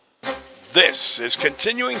This is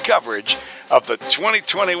continuing coverage of the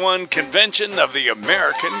 2021 convention of the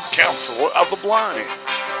American Council of the Blind.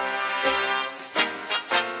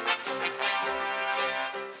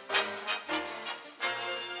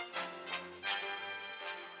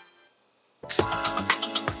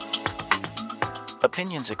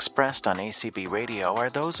 Opinions expressed on ACB Radio are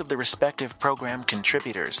those of the respective program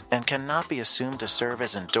contributors and cannot be assumed to serve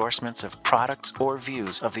as endorsements of products or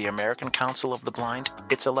views of the American Council of the Blind,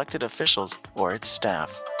 its elected officials, or its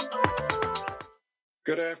staff.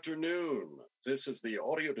 Good afternoon. This is the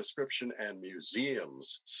Audio Description and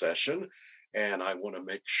Museums session, and I want to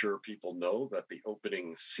make sure people know that the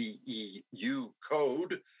opening CEU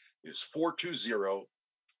code is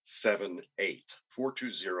 42078.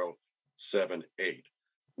 42078.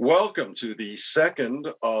 Welcome to the second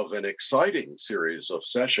of an exciting series of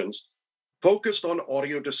sessions focused on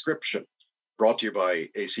audio description, brought to you by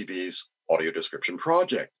ACB's Audio Description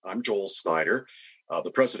Project. I'm Joel Snyder,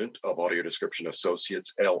 the president of Audio Description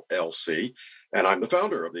Associates, LLC, and I'm the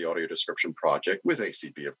founder of the Audio Description Project with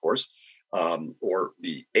ACB, of course, or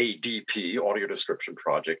the ADP, Audio Description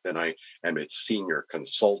Project, and I am its senior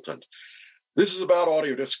consultant. This is about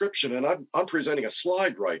audio description, and I'm presenting a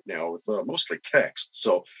slide right now with mostly text.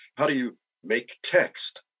 So how do you make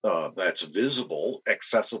text that's visible,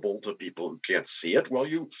 accessible to people who can't see it? Well,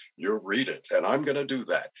 you read it, and I'm going to do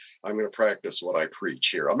that. I'm going to practice what I preach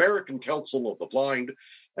here. American Council of the Blind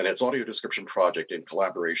and its Audio Description Project, in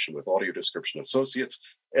collaboration with Audio Description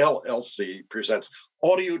Associates, LLC, presents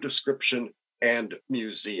Audio Description and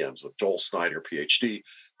Museums with Joel Snyder, PhD,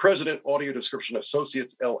 President, Audio Description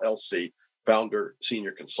Associates, LLC, founder,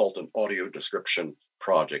 senior consultant, Audio Description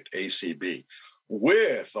Project, ACB,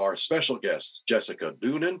 with our special guest, Jessica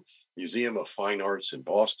Doonan, Museum of Fine Arts in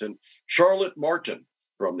Boston, Charlotte Martin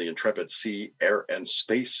from the Intrepid Sea, Air, and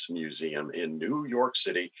Space Museum in New York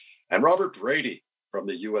City, and Robert Brady from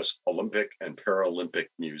the U.S. Olympic and Paralympic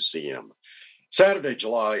Museum. Saturday,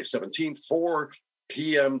 July 17th, 4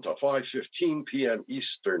 p.m. to 5:15 p.m.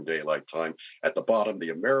 Eastern Daylight Time. At the bottom,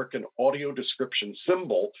 the American audio description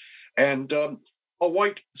symbol and a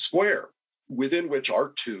white square within which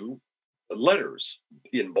are two letters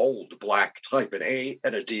in bold black type, an A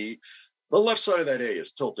and a D. The left side of that A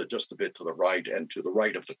is tilted just a bit to the right, and to the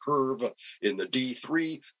right of the curve in the D,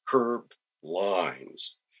 three curved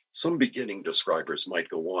lines. Some beginning describers might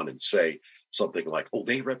go on and say something like, oh,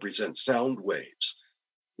 they represent sound waves.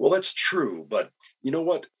 Well, that's true, but you know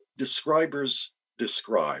what? Describers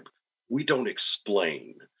describe. We don't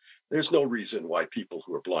explain. There's no reason why people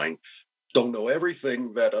who are blind don't know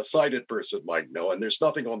everything that a sighted person might know, and there's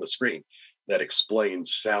nothing on the screen that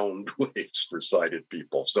explains sound waves for sighted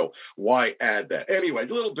people. So why add that? Anyway, a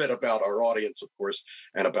little bit about our audience, of course,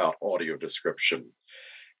 and about audio description.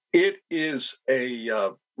 It is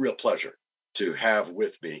a real pleasure to have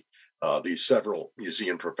with me these several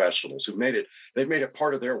museum professionals who they've made it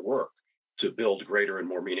part of their work to build greater and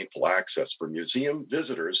more meaningful access for museum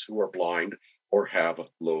visitors who are blind or have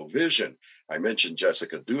low vision. I mentioned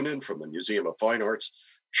Jessica Doonan from the Museum of Fine Arts,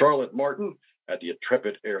 Charlotte Martin at the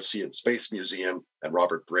Intrepid Air, Sea, and Space Museum, and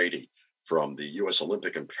Robert Brady from the U.S.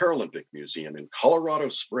 Olympic and Paralympic Museum in Colorado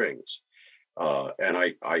Springs. And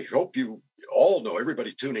I hope you all know,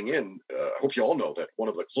 everybody tuning in, I hope you all know that one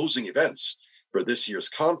of the closing events for this year's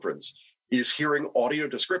conference is hearing audio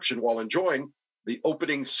description while enjoying the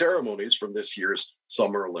opening ceremonies from this year's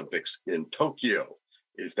Summer Olympics in Tokyo.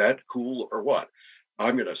 Is that cool or what?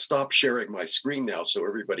 I'm going to stop sharing my screen now so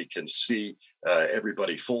everybody can see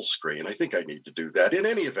everybody full screen. I think I need to do that. In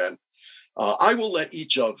any event, I will let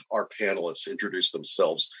each of our panelists introduce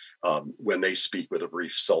themselves when they speak with a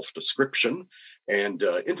brief self-description and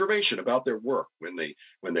information about their work when they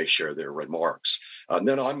share their remarks. And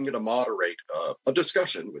then I'm going to moderate a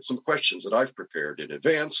discussion with some questions that I've prepared in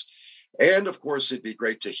advance. And of course, it'd be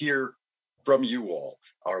great to hear from you all,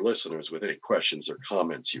 our listeners, with any questions or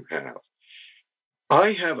comments you have.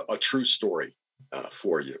 I have a true story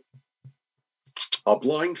for you. A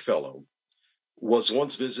blind fellow was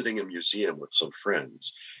once visiting a museum with some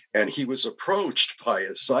friends, and he was approached by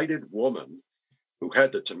a sighted woman who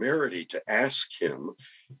had the temerity to ask him,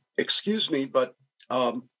 "Excuse me, but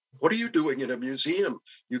what are you doing in a museum?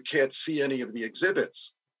 You can't see any of the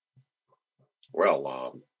exhibits."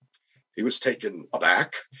 Well, he was taken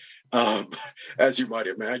aback, as you might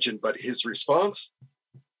imagine, but his response,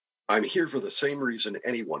 "I'm here for the same reason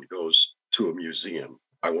anyone goes to a museum.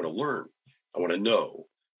 I want to learn. I want to know.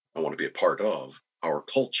 I want to be a part of our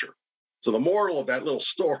culture." So the moral of that little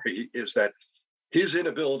story is that his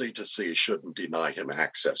inability to see shouldn't deny him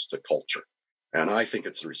access to culture. And I think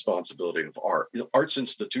it's the responsibility of arts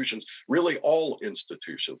institutions, really all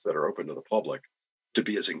institutions that are open to the public, to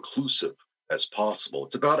be as inclusive as possible.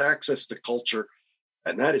 It's about access to culture,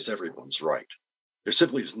 and that is everyone's right. There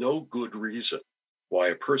simply is no good reason why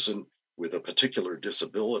a person with a particular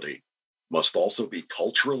disability must also be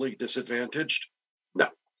culturally disadvantaged. No.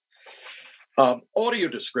 Audio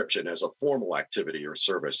description as a formal activity or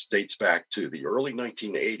service dates back to the early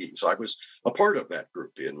 1980s. I was a part of that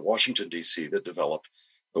group in Washington, D.C. that developed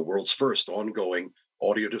the world's first ongoing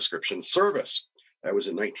audio description service. That was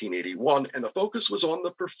in 1981, and the focus was on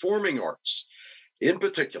the performing arts in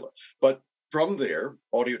particular. But from there,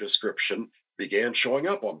 audio description began showing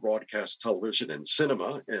up on broadcast television and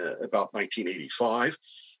cinema about 1985.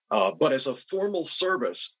 But as a formal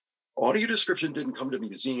service, audio description didn't come to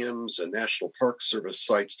museums and National Park Service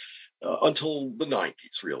sites until the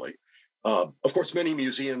 90s, really. Of course, many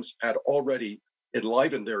museums had already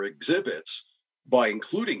enlivened their exhibits by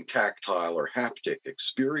including tactile or haptic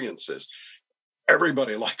experiences.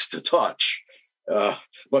 Everybody likes to touch,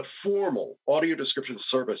 but formal audio description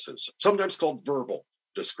services, sometimes called verbal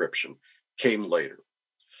description, came later.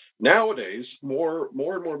 Nowadays, more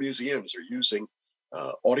and more museums are using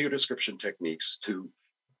audio description techniques to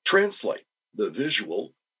translate the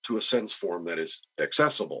visual to a sense form that is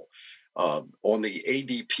accessible. On the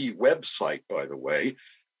ADP website, by the way,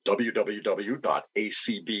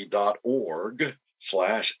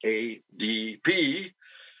 www.acb.org/ADP,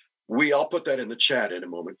 I'll put that in the chat in a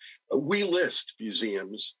moment. We list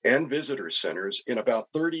museums and visitor centers in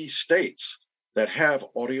about 30 states that have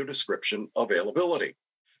audio description availability.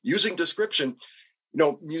 Using description,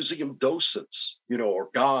 museum docents, or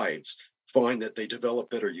guides find that they develop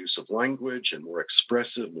better use of language and more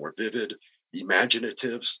expressive, more vivid,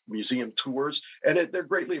 imaginative museum tours, and they're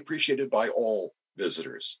greatly appreciated by all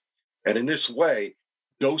visitors. And in this way,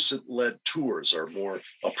 docent-led tours are more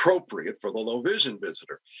appropriate for the low vision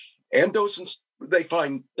visitor. And docents, they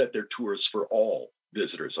find that their tours for all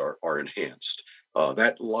visitors are enhanced.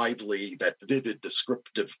 That lively, that vivid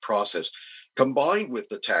descriptive process, combined with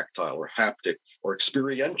the tactile or haptic or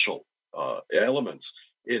experiential elements,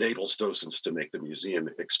 enables docents to make the museum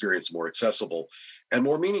experience more accessible and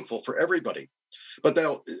more meaningful for everybody. But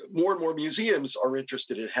now more and more museums are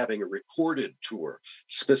interested in having a recorded tour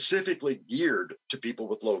specifically geared to people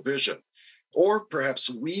with low vision, or perhaps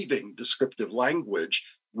weaving descriptive language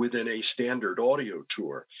within a standard audio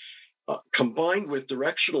tour, combined with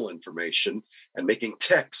directional information and making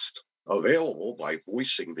text available by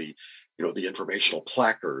voicing the informational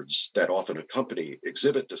placards that often accompany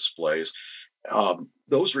exhibit displays.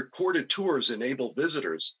 Those recorded tours enable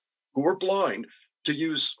visitors who are blind to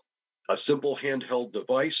use a simple handheld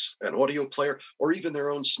device, an audio player, or even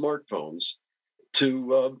their own smartphones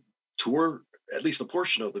to tour at least a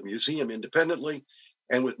portion of the museum independently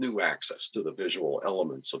and with new access to the visual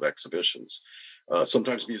elements of exhibitions.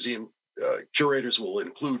 Sometimes museum curators will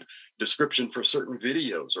include description for certain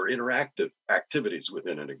videos or interactive activities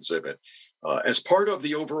within an exhibit as part of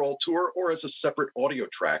the overall tour or as a separate audio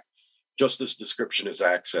track, just as description is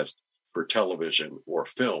accessed for television or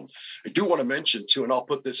film. I do want to mention too, and I'll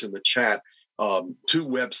put this in the chat, two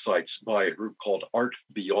websites by a group called Art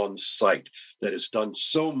Beyond Sight that has done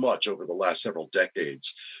so much over the last several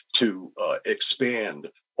decades to expand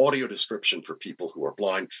audio description for people who are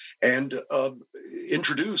blind and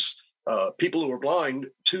introduce people who are blind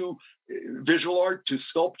to visual art, to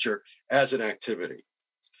sculpture as an activity.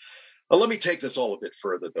 Let me take this all a bit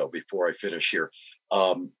further, though, before I finish here.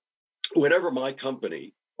 Whenever my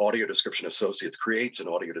company, Audio Description Associates, creates an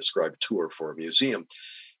audio described tour for a museum,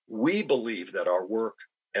 we believe that our work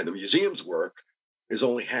and the museum's work is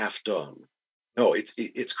only half done. No,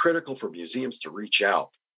 it's critical for museums to reach out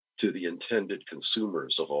to the intended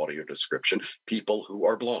consumers of audio description. People who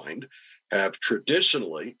are blind have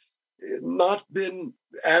traditionally not been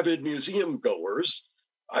avid museum goers.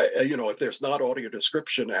 If there's not audio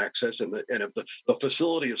description access and if the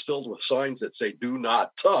facility is filled with signs that say "do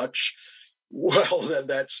not touch," well, then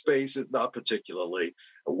that space is not particularly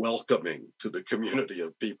welcoming to the community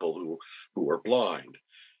of people who are blind.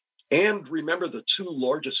 And remember, the two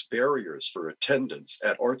largest barriers for attendance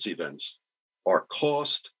at arts events are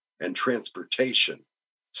cost and transportation.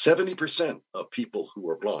 70% of people who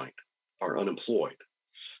are blind are unemployed.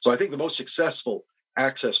 So I think the most successful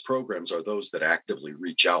access programs are those that actively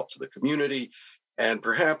reach out to the community and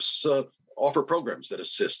perhaps offer programs that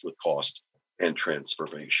assist with cost and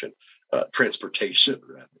transportation.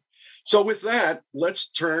 So with that,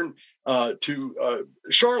 let's turn to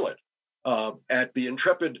Charlotte at the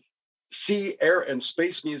Intrepid Sea, Air, and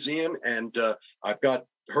Space Museum. And I've got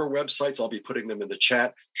her websites. I'll be putting them in the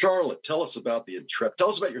chat. Charlotte, tell us about the Intrepid. Tell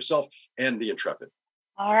us about yourself and the Intrepid.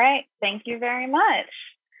 All right. Thank you very much.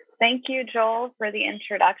 Thank you, Joel, for the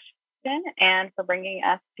introduction and for bringing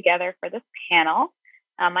us together for this panel.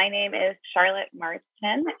 My name is Charlotte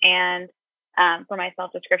Marston, and for my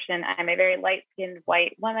self-description, I'm a very light-skinned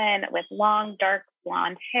white woman with long, dark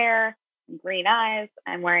blonde hair and green eyes.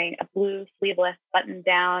 I'm wearing a blue sleeveless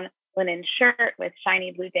button-down linen shirt with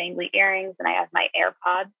shiny blue dangly earrings, and I have my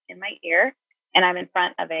AirPods in my ear, and I'm in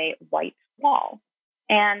front of a white wall.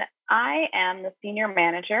 And I am the Senior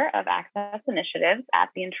Manager of Access Initiatives at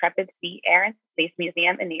the Intrepid Sea, Air, and Space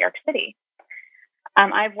Museum in New York City.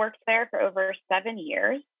 I've worked there for over 7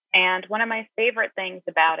 years, and one of my favorite things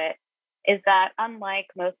about it is that unlike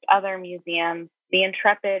most other museums, the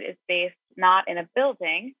Intrepid is based not in a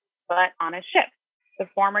building, but on a ship, the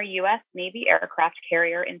former U.S. Navy aircraft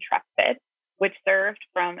carrier Intrepid, which served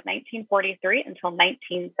from 1943 until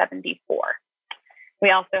 1974.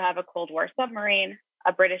 We also have a Cold War submarine,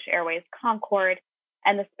 a British Airways Concorde,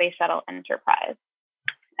 and the Space Shuttle Enterprise.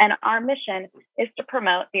 And our mission is to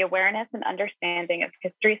promote the awareness and understanding of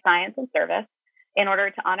history, science, and service in order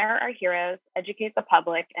to honor our heroes, educate the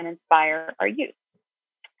public, and inspire our youth.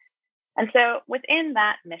 And so within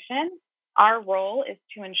that mission, our role is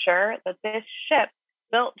to ensure that this ship,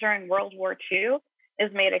 built during World War II,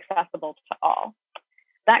 is made accessible to all.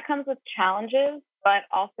 That comes with challenges, but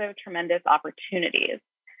also tremendous opportunities.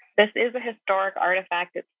 This is a historic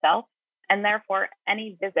artifact itself, and therefore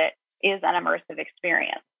any visit is an immersive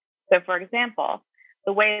experience. So, for example,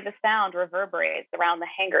 the way the sound reverberates around the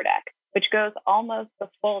hangar deck, which goes almost the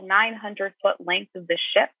full 900-foot length of the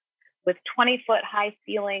ship, with 20-foot high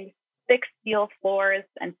ceilings, thick steel floors,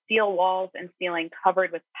 and steel walls and ceiling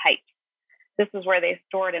covered with pipes. This is where they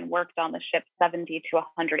stored and worked on the ship's 70 to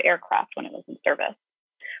 100 aircraft when it was in service.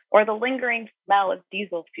 Or the lingering smell of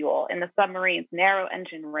diesel fuel in the submarine's narrow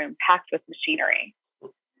engine room packed with machinery.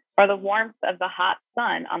 Or the warmth of the hot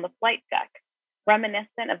sun on the flight deck,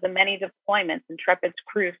 reminiscent of the many deployments Intrepid's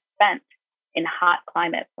crew spent in hot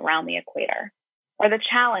climates around the equator. Or the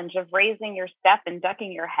challenge of raising your step and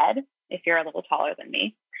ducking your head, if you're a little taller than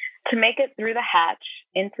me, to make it through the hatch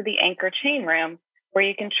into the anchor chain room, where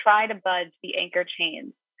you can try to budge the anchor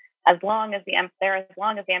chains as long as the Empire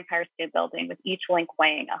State Building, with each link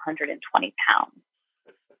weighing 120 pounds.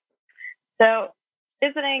 So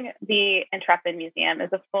visiting the Intrepid Museum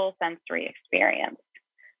is a full sensory experience,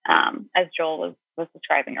 as Joel was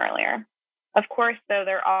describing earlier. Of course, though,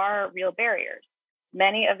 there are real barriers.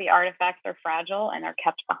 Many of the artifacts are fragile and are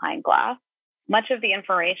kept behind glass. Much of the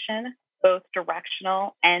information, both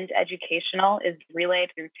directional and educational, is relayed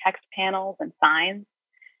through text panels and signs.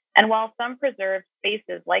 And while some preserved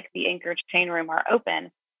spaces like the anchor chain room are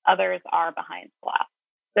open, others are behind glass.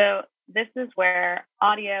 So this is where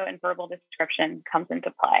audio and verbal description comes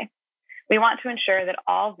into play. We want to ensure that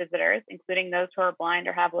all visitors, including those who are blind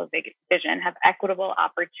or have low vision, have equitable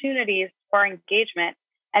opportunities for engagement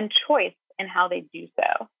and choice in how they do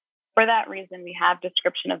so. For that reason, we have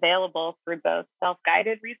description available through both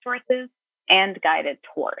self-guided resources and guided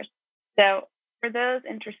tours. So for those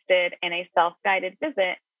interested in a self-guided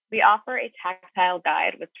visit, we offer a tactile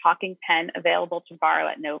guide with talking pen available to borrow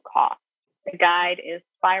at no cost. The guide is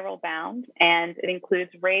spiral bound, and it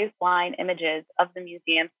includes raised line images of the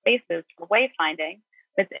museum spaces for wayfinding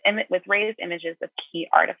with raised images of key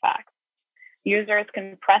artifacts. Users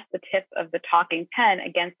can press the tip of the talking pen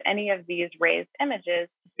against any of these raised images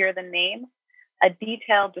to hear the name, a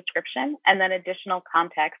detailed description, and then additional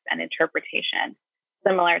context and interpretation,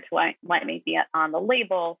 similar to what may be on the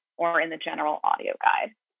label or in the general audio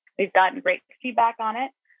guide. We've gotten great feedback on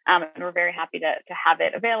it, and we're very happy to have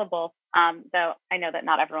it available, though I know that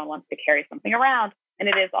not everyone wants to carry something around, and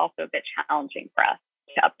it is also a bit challenging for us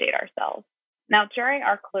to update ourselves. Now, during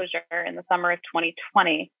our closure in the summer of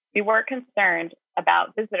 2020, we were concerned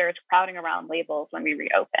about visitors crowding around labels when we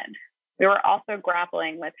reopened. We were also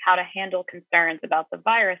grappling with how to handle concerns about the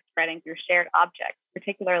virus spreading through shared objects,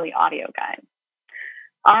 particularly audio guides.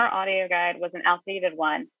 Our audio guide was an outdated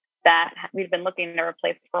one that we've been looking to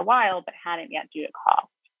replace for a while, but hadn't yet due to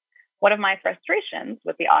cost. One of my frustrations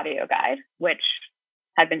with the audio guide, which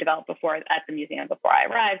had been developed before at the museum before I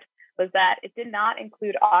arrived, was that it did not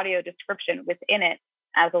include audio description within it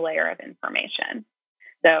as a layer of information.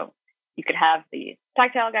 So you could have the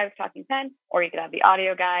tactile guide with talking pen, or you could have the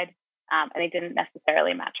audio guide, and they didn't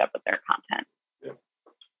necessarily match up with their content. Yeah.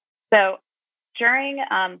 So during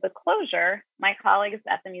the closure, my colleagues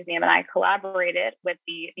at the museum and I collaborated with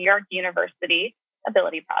the New York University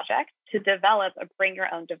Ability Project to develop a Bring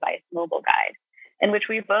Your Own Device mobile guide, in which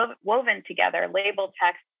we've woven together label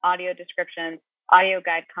text, audio descriptions, audio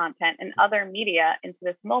guide content, and other media into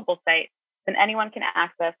this mobile site that anyone can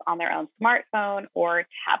access on their own smartphone or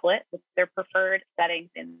tablet with their preferred settings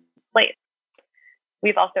in place.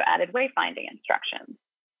 We've also added wayfinding instructions.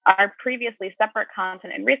 Our previously separate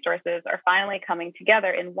content and resources are finally coming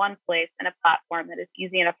together in one place in a platform that is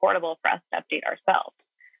easy and affordable for us to update ourselves.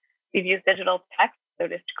 We've used digital text, so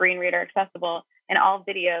it is screen reader accessible, and all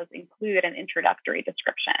videos include an introductory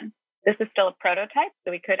description. This is still a prototype, so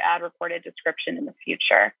we could add recorded description in the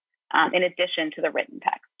future, in addition to the written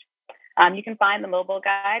text. You can find the mobile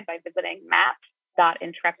guide by visiting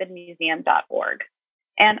map.intrepidmuseum.org.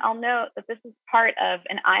 And I'll note that this is part of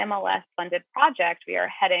an IMLS-funded project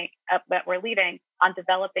that we're leading on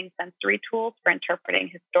developing sensory tools for interpreting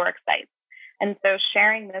historic sites. And so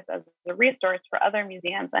sharing this as a resource for other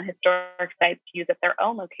museums and historic sites to use at their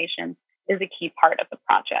own locations is a key part of the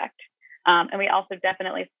project. And we also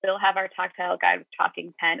definitely still have our tactile guide with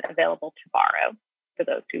talking pen available to borrow for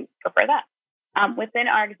those who prefer that. Within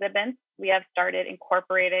our exhibits, we have started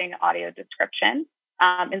incorporating audio description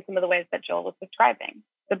in some of the ways that Joel was describing.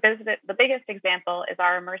 The biggest example is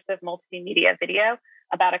our immersive multimedia video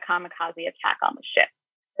about a kamikaze attack on the ship.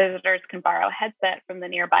 Visitors can borrow a headset from the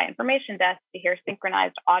nearby information desk to hear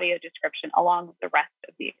synchronized audio description along with the rest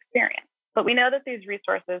of the experience. But we know that these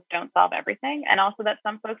resources don't solve everything, and also that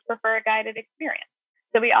some folks prefer a guided experience.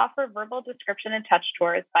 So we offer verbal description and touch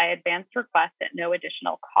tours by advanced request at no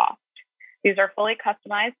additional cost. These are fully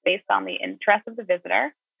customized based on the interest of the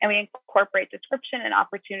visitor, and we incorporate description and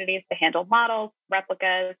opportunities to handle models,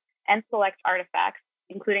 replicas, and select artifacts,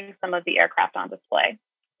 including some of the aircraft on display.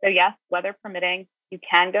 So yes, weather permitting, you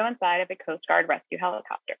can go inside of a Coast Guard rescue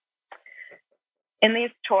helicopter. In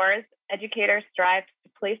these tours, educators strive to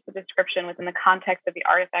place the description within the context of the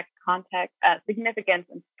artifact's significance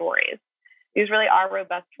and stories. These really are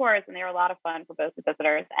robust tours, and they are a lot of fun for both the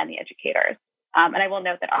visitors and the educators. And I will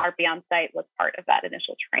note that our Beyond Site was part of that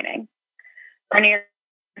initial training. For New York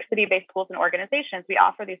City-based schools and organizations, we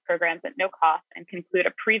offer these programs at no cost and conclude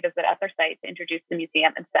a pre-visit at their site to introduce the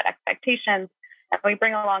museum and set expectations. And we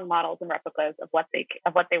bring along models and replicas of what they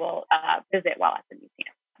will visit while at the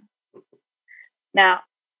museum. Now,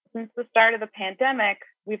 since the start of the pandemic,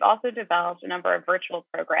 we've also developed a number of virtual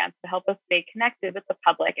programs to help us stay connected with the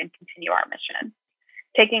public and continue our mission.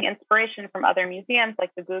 Taking inspiration from other museums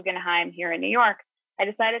like the Guggenheim here in New York, I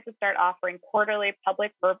decided to start offering quarterly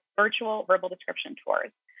public virtual verbal description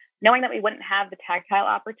tours. Knowing that we wouldn't have the tactile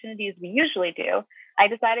opportunities we usually do, I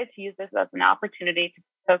decided to use this as an opportunity to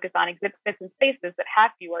focus on exhibits and spaces that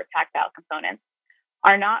have fewer tactile components,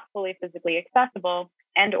 are not fully physically accessible,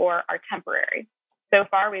 and or are temporary. So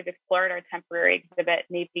far, we've explored our temporary exhibit,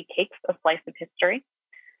 Navy Cakes, A Slice of History.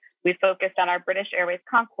 We focused on our British Airways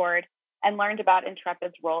Concorde and learned about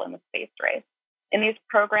Intrepid's role in the space race. In these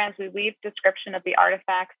programs, we weave description of the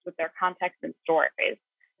artifacts with their context and stories.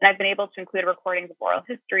 And I've been able to include recordings of oral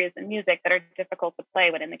histories and music that are difficult to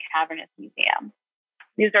play when in the cavernous museum.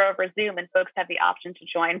 These are over Zoom, and folks have the option to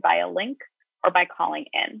join via link or by calling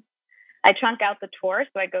in. I chunk out the tour,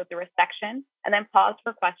 so I go through a section and then pause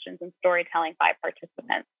for questions and storytelling by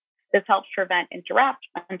participants. This helps prevent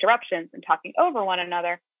interruptions and talking over one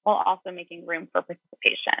another while also making room for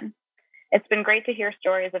participation. It's been great to hear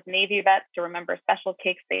stories of Navy vets to remember special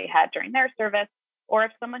cakes they had during their service, or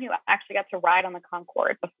of someone who actually got to ride on the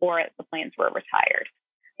Concorde before the planes were retired.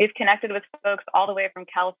 We've connected with folks all the way from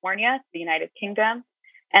California to the United Kingdom,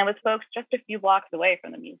 and with folks just a few blocks away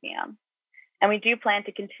from the museum. And we do plan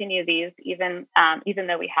to continue these even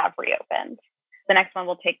though we have reopened. The next one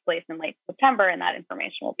will take place in late September, and that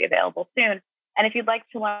information will be available soon. And if you'd like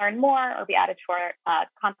to learn more or be added to our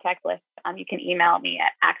contact list, you can email me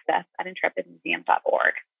at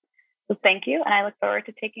access@intrepidmuseum.org. So thank you, and I look forward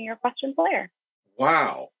to taking your questions later.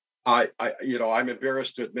 Wow. I'm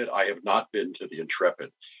embarrassed to admit I have not been to the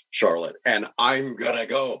Intrepid, Charlotte, and I'm going to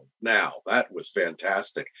go now. That was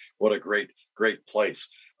fantastic. What a great place.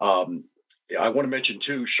 I want to mention,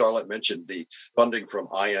 too, Charlotte mentioned the funding from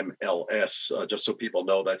IMLS, just so people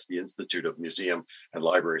know that's the Institute of Museum and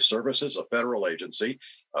Library Services, a federal agency.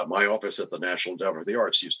 My office at the National Endowment of the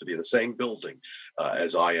Arts used to be in the same building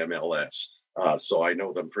as IMLS, so I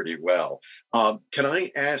know them pretty well. Can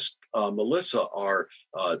I ask Melissa, our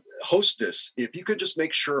hostess, if you could just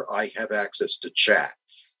make sure I have access to chat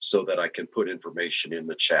so that I can put information in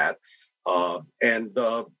the chat. And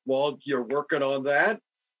while you're working on that,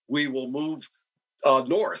 we will move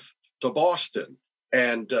north to Boston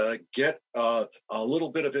and get a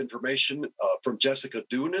little bit of information from Jessica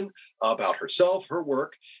Doonan about herself, her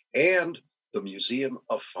work, and the Museum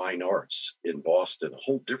of Fine Arts in Boston, a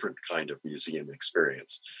whole different kind of museum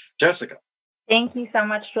experience. Jessica. Thank you so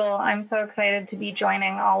much, Joel. I'm so excited to be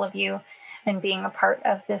joining all of you and being a part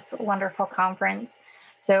of this wonderful conference.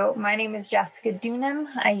 So my name is Jessica Doonan.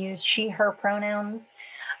 I use she, her pronouns,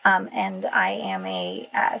 and I am a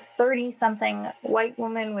 30-something white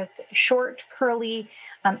woman with short, curly,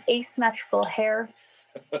 asymmetrical hair,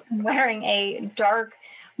 wearing a dark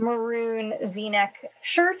maroon V-neck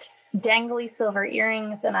shirt, dangly silver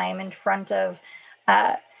earrings, and I am in front of,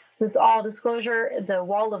 with all disclosure, the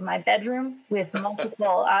wall of my bedroom with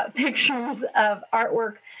multiple pictures of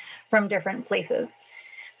artwork from different places.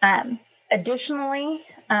 Additionally,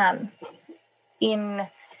 in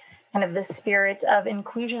kind of the spirit of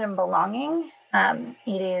inclusion and belonging,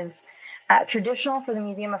 it is traditional for the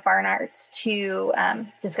Museum of Fine Arts to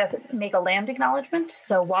make a land acknowledgement.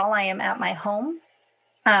 So while I am at my home,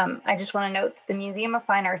 I just want to note that the Museum of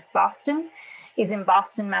Fine Arts Boston is in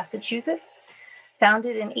Boston, Massachusetts.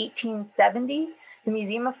 Founded in 1870, the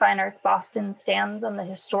Museum of Fine Arts Boston stands on the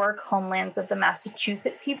historic homelands of the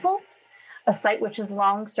Massachusetts people, a site which has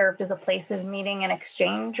long served as a place of meeting and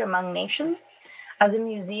exchange among nations. As a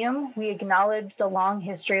museum, we acknowledge the long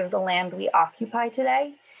history of the land we occupy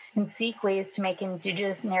today and seek ways to make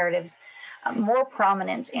Indigenous narratives more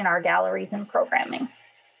prominent in our galleries and programming.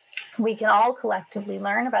 We can all collectively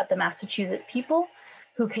learn about the Massachusetts people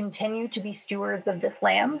who continue to be stewards of this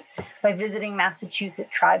land by visiting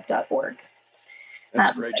massachusettstribe.org.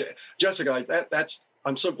 That's great. Jessica,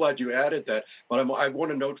 I'm so glad you added that, but I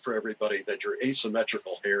want to note for everybody that your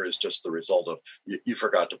asymmetrical hair is just the result of you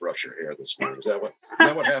forgot to brush your hair this morning. Is that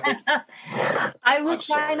what happened? I'll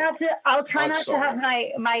try not to have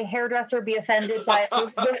my hairdresser be offended by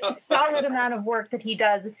the solid amount of work that he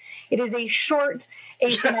does. It is a short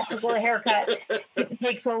asymmetrical haircut. It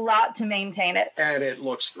takes a lot to maintain it. And it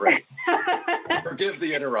looks great. Forgive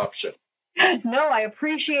the interruption. No, I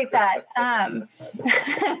appreciate that.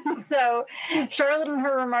 So Charlotte in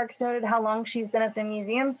her remarks noted how long she's been at the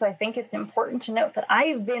museum. So I think it's important to note that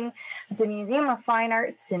I've been at the Museum of Fine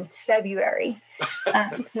Arts since February.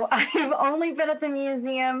 So I've only been at the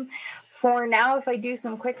museum for now, if I do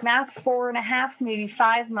some quick math, 4.5, maybe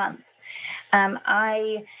 5 months.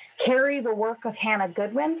 I carry the work of Hannah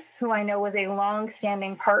Goodwin, who I know was a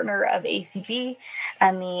long-standing partner of ACB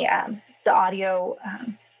and the audio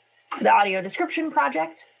description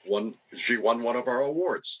project. She won one of our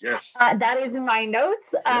awards. Yes, that is in my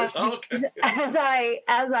notes. Yes, okay. As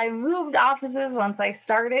I moved offices once I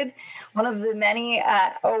started, one of the many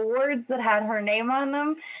awards that had her name on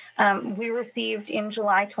them, we received in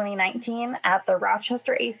July 2019 at the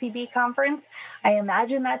Rochester ACB conference. I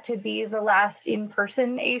imagine that to be the last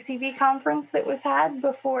in-person ACB conference that was had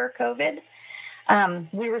before COVID.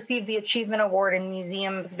 We received the Achievement Award in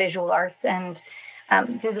Museums, Visual Arts, and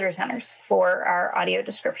visitor centers for our audio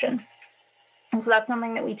description. And so that's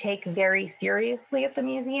something that we take very seriously at the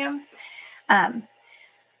museum.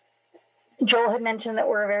 Joel had mentioned that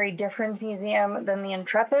we're a very different museum than the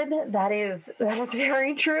Intrepid. That is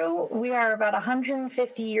very true. We are about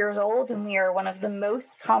 150 years old, and we are one of the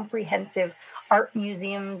most comprehensive art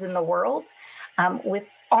museums in the world, with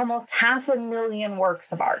almost 500,000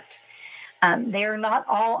 works of art. They are not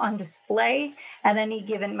all on display at any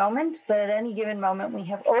given moment, but at any given moment, we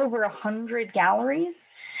have over 100 galleries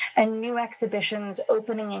and new exhibitions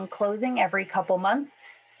opening and closing every couple months,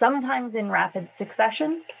 sometimes in rapid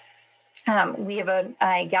succession. We have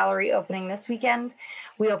a gallery opening this weekend.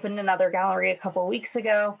 We opened another gallery a couple weeks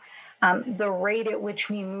ago. The rate at which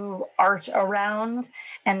we move art around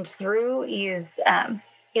and through is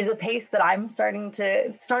a pace that I'm starting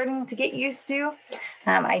to get used to.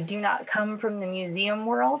 I do not come from the museum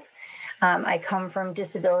world. I come from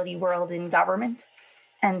disability world in government.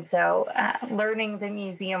 And so learning the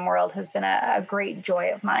museum world has been a great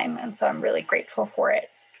joy of mine. And so I'm really grateful for it.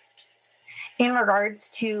 In regards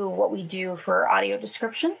to what we do for audio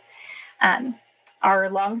description, our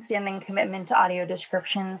longstanding commitment to audio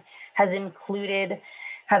description has included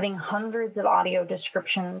having hundreds of audio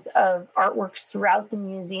descriptions of artworks throughout the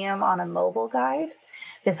museum on a mobile guide.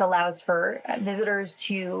 This allows for visitors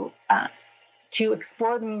to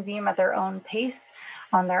explore the museum at their own pace,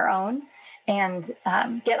 on their own, and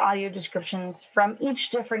get audio descriptions from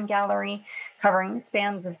each different gallery, covering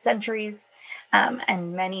spans of centuries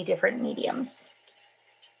and many different mediums.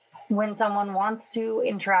 When someone wants to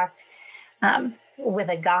interact with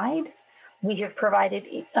a guide, we have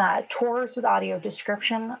provided tours with audio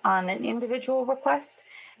description on an individual request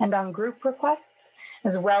and on group requests,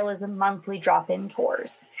 as well as monthly drop-in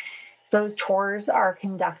tours. Those tours are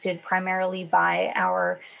conducted primarily by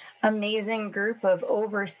our amazing group of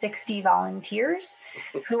over 60 volunteers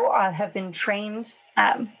who have been trained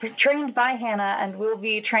by Hannah and will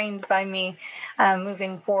be trained by me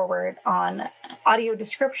moving forward on audio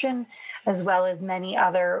description, as well as many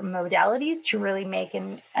other modalities to really make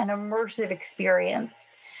an immersive experience.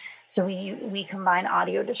 So we combine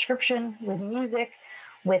audio description with music,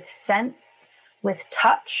 with sense, with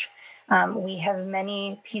touch. We have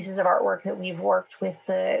many pieces of artwork that we've worked with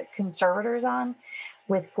the conservators on,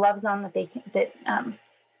 with gloves on that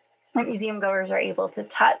museum goers are able to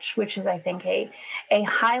touch, which is, I think, a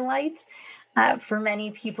highlight for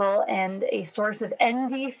many people and a source of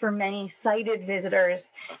envy for many sighted visitors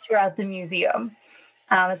throughout the museum.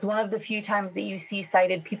 It's one of the few times that you see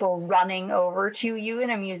sighted people running over to you in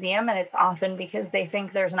a museum, and it's often because they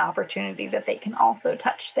think there's an opportunity that they can also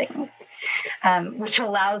touch things, which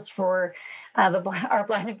allows for our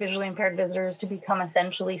blind and visually impaired visitors to become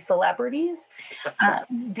essentially celebrities,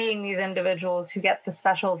 being these individuals who get the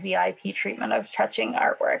special VIP treatment of touching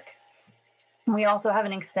artwork. We also have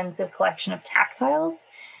an extensive collection of tactiles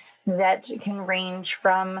that can range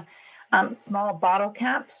from small bottle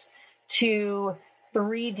caps to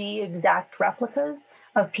 3D exact replicas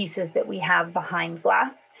of pieces that we have behind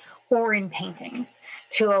glass or in paintings,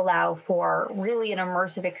 to allow for really an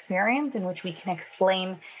immersive experience in which we can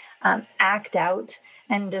explain, act out,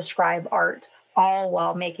 and describe art, all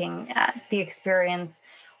while making the experience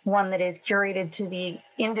one that is curated to the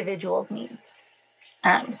individual's needs.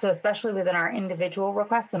 So especially within our individual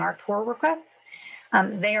requests and our tour requests,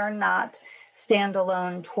 they are not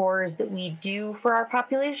standalone tours that we do for our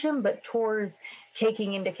population, but tours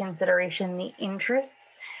taking into consideration the interests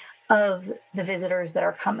of the visitors that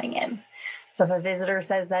are coming in. So if a visitor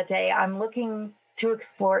says that day, I'm looking to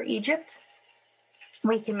explore Egypt,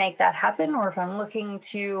 we can make that happen. Or if I'm looking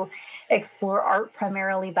to explore art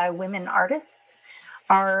primarily by women artists,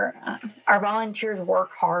 our volunteers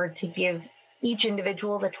work hard to give each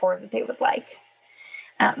individual the tour that they would like.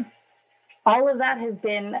 All of that has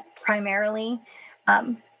been primarily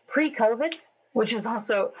pre-COVID, which is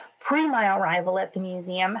also pre my arrival at the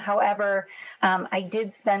museum. However, I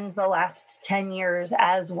did spend the last 10 years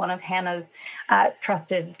as one of Hannah's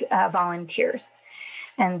trusted volunteers.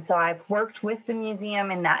 And so I've worked with the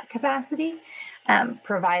museum in that capacity,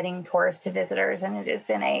 providing tours to visitors, and it has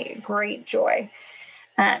been a great joy.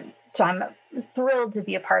 So I'm thrilled to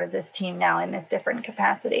be a part of this team now in this different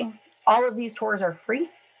capacity. All of these tours are free,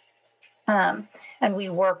 and we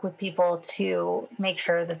work with people to make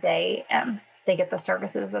sure that they get the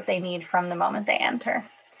services that they need from the moment they enter.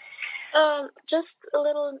 Just a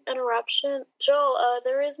little interruption. Joel,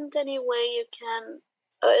 there isn't any way you can,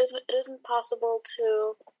 it isn't possible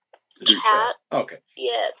to chat. Okay.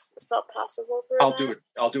 Yeah, it's not possible for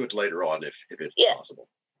I'll do it later on if it's possible.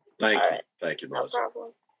 Thank you, Melissa. No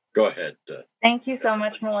problem. Go ahead. Thank you so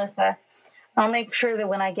much, Melissa. I'll make sure that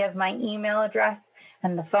when I give my email address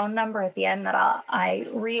and the phone number at the end that I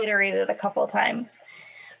reiterate it a couple of times.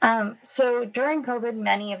 So during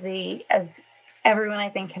COVID, as everyone I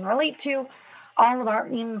think can relate to, all of our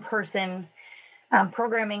in-person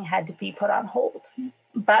programming had to be put on hold.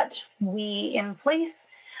 But we, in place,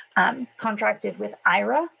 contracted with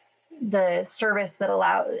Aira, the service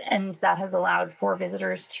that has allowed for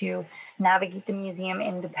visitors to navigate the museum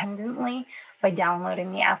independently by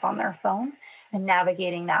downloading the app on their phone and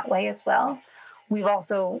navigating that way as well. We've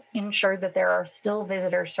also ensured that there are still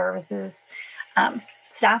visitor services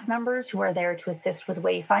staff members who are there to assist with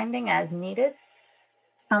wayfinding as needed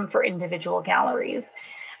for individual galleries.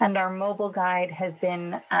 And our mobile guide has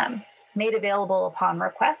been made available upon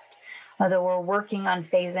request, although we're working on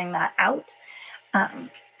phasing that out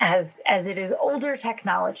as it is older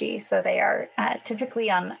technology. So they are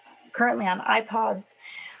typically currently on iPods,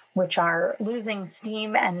 which are losing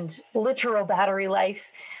steam and literal battery life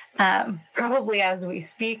probably as we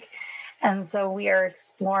speak. And so we are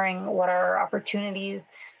exploring what are our opportunities.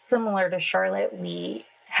 Similar to Charlotte, we've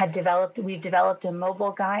developed a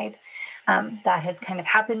mobile guide that had kind of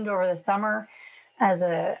happened over the summer as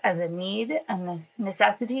a need and the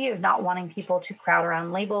necessity of not wanting people to crowd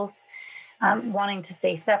around labels, wanting to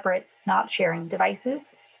stay separate, not sharing devices.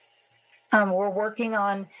 We're working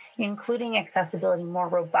on including accessibility more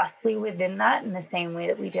robustly within that in the same way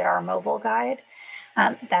that we did our mobile guide.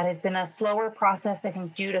 That has been a slower process, I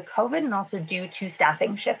think, due to COVID and also due to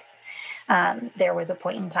staffing shifts. There was a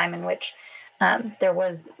point in time in which there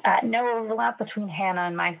was no overlap between Hannah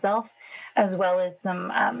and myself, as well as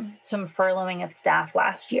some furloughing of staff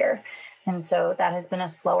last year. And so that has been a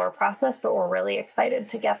slower process, but we're really excited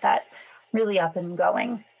to get that really up and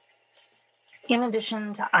going. In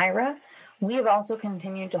addition to Aira, we have also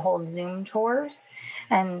continued to hold Zoom tours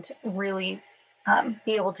and really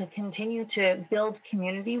be able to continue to build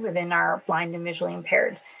community within our blind and visually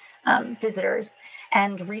impaired visitors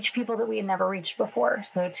and reach people that we had never reached before.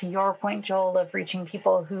 So to your point, Joel, of reaching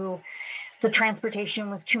people who the transportation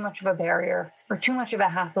was too much of a barrier or too much of a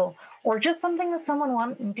hassle, or just something that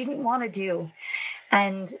someone didn't want to do.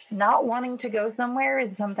 And not wanting to go somewhere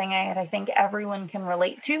is something I think everyone can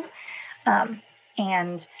relate to.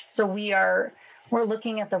 And so we're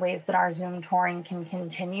looking at the ways that our Zoom touring can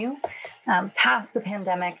continue past the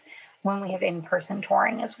pandemic when we have in-person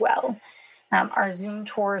touring as well. Our Zoom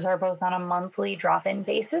tours are both on a monthly drop-in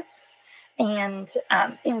basis and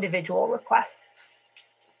individual requests.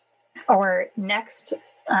 Our next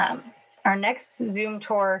Zoom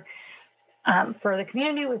tour for the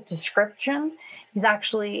community with description is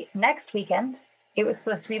actually next weekend. It was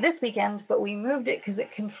supposed to be this weekend, but we moved it because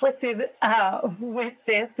it conflicted with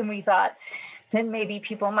this, and we thought that maybe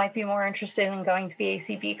people might be more interested in going to the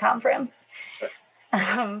ACB conference.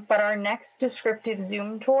 But our next descriptive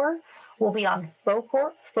Zoom tour will be on folk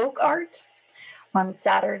art on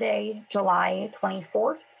Saturday, July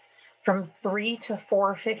 24th from 3 to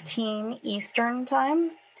 4:15 Eastern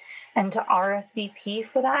Time. And to RSVP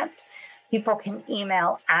for that, people can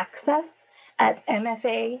email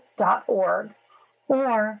access@mfa.org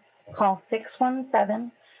or call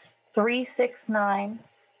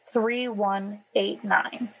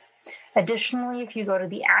 617-369-3189. Additionally, if you go to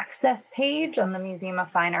the Access page on the Museum of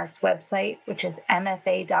Fine Arts website, which is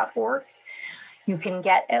mfa.org, you can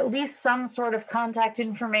get at least some sort of contact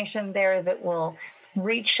information there that will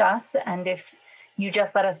reach us. And if you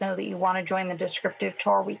just let us know that you want to join the descriptive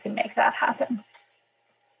tour, we can make that happen.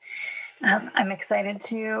 I'm excited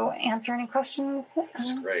to answer any questions.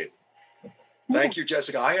 That's great. Thank you,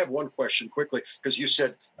 Jessica. I have one question quickly, because you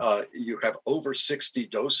said you have over 60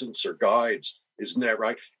 docents or guides. Isn't that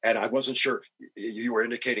right? And I wasn't sure. You were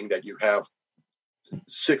indicating that you have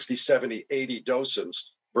 60, 70, 80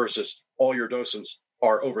 docents versus all your docents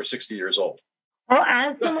are over 60 years old. Well,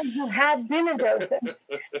 as someone who had been a docent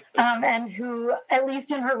and who, at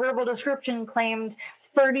least in her verbal description, claimed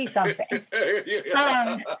 30-something.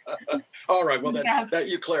 All right. Well, that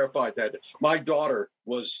you clarified that. My daughter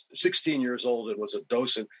was 16 years old and was a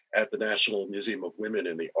docent at the National Museum of Women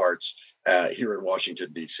in the Arts here in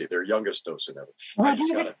Washington, D.C., their youngest docent ever. Well, we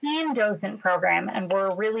have a teen docent program, and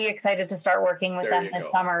we're really excited to start working with them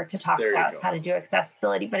this summer to talk about how to do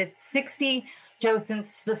accessibility. But it's 60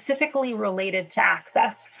 docents specifically related to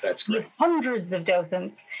access. That's great. Hundreds of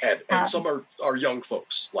docents. And some are young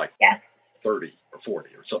folks, like 30 or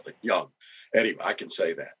 40 or something young. Anyway, I can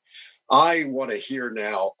say that. I want to hear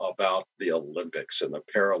now about the Olympics and the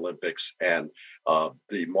Paralympics and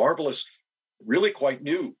the marvelous, really quite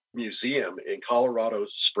new museum in Colorado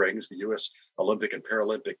Springs, the U.S. Olympic and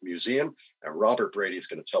Paralympic Museum. And Robert Brady is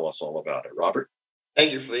going to tell us all about it. Robert?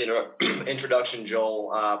 Thank you for the introduction,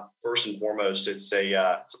 Joel. First and foremost, it's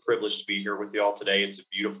a privilege to be here with you all today. It's a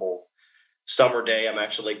beautiful summer day. I'm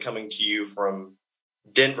actually coming to you from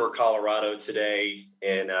Denver, Colorado today,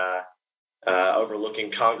 in overlooking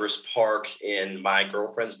Congress Park in my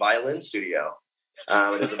girlfriend's violin studio.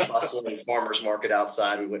 There's a bustling farmer's market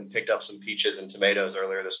outside. We went and picked up some peaches and tomatoes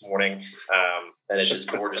earlier this morning, and it's just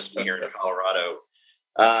gorgeous to be here in Colorado.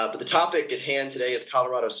 But the topic at hand today is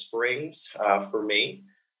Colorado Springs for me.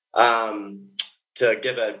 To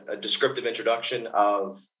give a descriptive introduction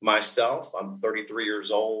of myself, I'm 33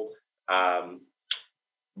 years old,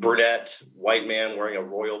 brunette, white man wearing a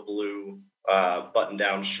royal blue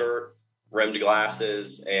button-down shirt, rimmed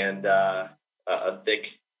glasses, and a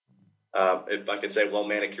thick, if I could say,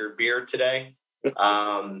 well-manicured beard today.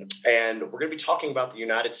 And we're going to be talking about the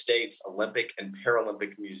United States Olympic and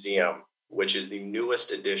Paralympic Museum, which is the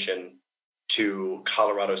newest addition to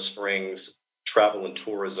Colorado Springs travel and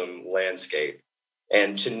tourism landscape.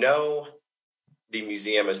 And to know the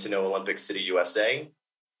museum is to know Olympic City, USA.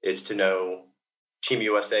 It's to know Team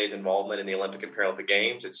USA's involvement in the Olympic and Paralympic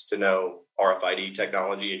Games. It's to know RFID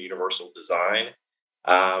technology and universal design.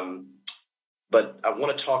 But I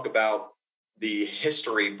want to talk about the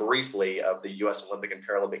history briefly of the U.S. Olympic and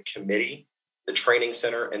Paralympic Committee, the training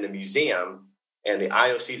center, and the museum, and the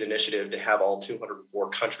IOC's initiative to have all 204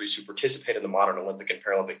 countries who participate in the modern Olympic and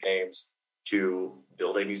Paralympic Games to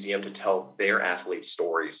build a museum to tell their athletes'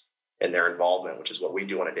 stories and their involvement, which is what we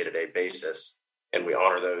do on a day-to-day basis. And we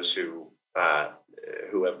honor those who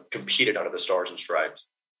have competed under the Stars and Stripes.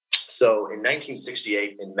 So in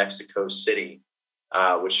 1968 in Mexico City,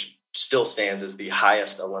 which still stands as the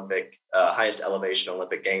highest elevation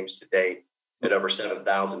Olympic Games to date at over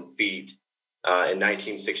 7,000 feet, in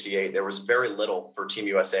 1968, there was very little for Team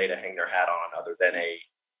USA to hang their hat on other than a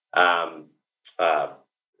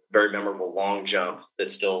very memorable long jump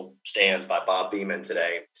that still stands by Bob Beamon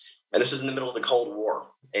today. And this was in the middle of the Cold War.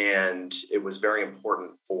 And it was very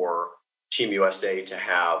important for Team USA to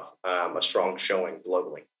have a strong showing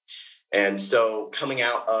globally. And so coming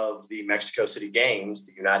out of the Mexico City Games,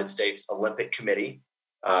 the United States Olympic Committee,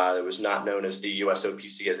 it was not known as the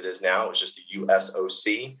USOPC as it is now, it was just the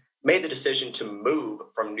USOC, made the decision to move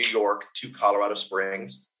from New York to Colorado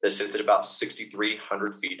Springs that sits at about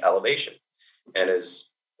 6,300 feet elevation and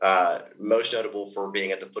is most notable for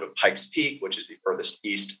being at the foot of Pikes Peak, which is the furthest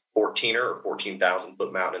east 14er or 14,000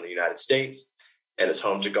 foot mountain in the United States, and is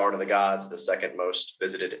home to Garden of the Gods, the second most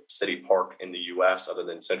visited city park in the U.S. other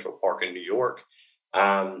than Central Park in New York.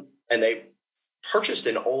 And they purchased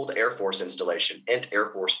an old Air Force installation, Ent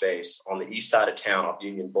Air Force Base, on the east side of town off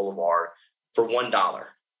Union Boulevard for $1.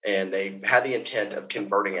 And they had the intent of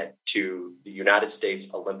converting it to the United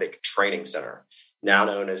States Olympic Training Center, now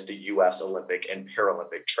known as the U.S. Olympic and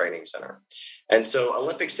Paralympic Training Center. And so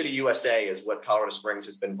Olympic City, USA is what Colorado Springs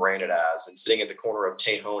has been branded as. And sitting at the corner of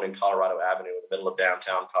Tejon and Colorado Avenue in the middle of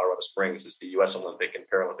downtown Colorado Springs is the U.S. Olympic and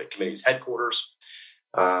Paralympic Committee's headquarters.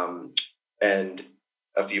 And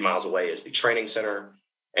a few miles away is the training center.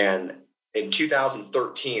 And in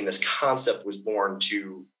 2013, this concept was born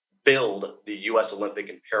to build the U.S. Olympic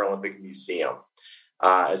and Paralympic Museum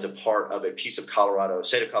as a part of a piece of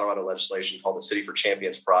state of Colorado legislation called the City for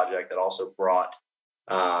Champions Project that also brought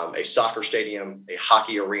a soccer stadium, a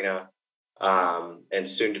hockey arena, and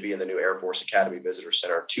soon to be in the new Air Force Academy Visitor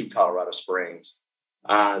Center to Colorado Springs.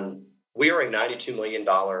 We are a $92 million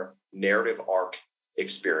narrative arc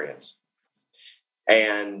experience.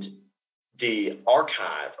 And the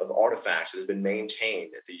archive of artifacts that has been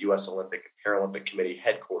maintained at the U.S. Olympic and Paralympic Committee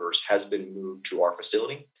headquarters has been moved to our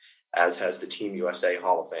facility, as has the Team USA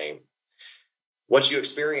Hall of Fame. What you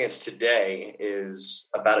experience today is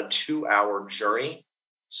about a 2-hour journey,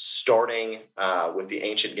 starting with the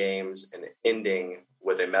ancient games and ending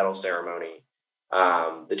with a medal ceremony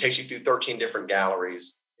that takes you through 13 different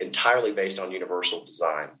galleries, entirely based on universal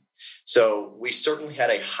design. So we certainly had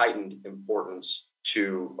a heightened importance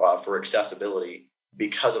for accessibility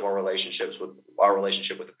because of our relationship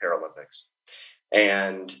with the Paralympics.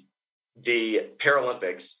 And the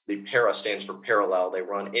Paralympics, the para stands for parallel. They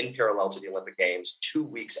run in parallel to the Olympic Games 2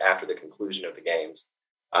 weeks after the conclusion of the Games.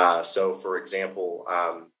 So, for example,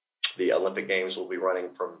 the Olympic Games will be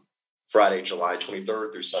running from Friday, July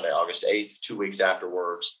 23rd through Sunday, August 8th. 2 weeks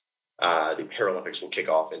afterwards, the Paralympics will kick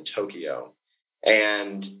off in Tokyo.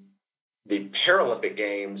 And the Paralympic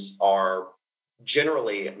Games are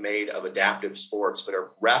generally made of adaptive sports, but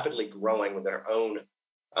are rapidly growing with their own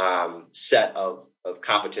set of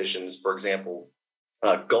competitions. For example,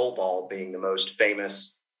 goalball being the most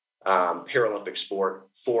famous Paralympic sport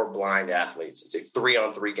for blind athletes. It's a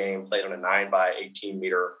 3-on-3 game played on a 9x18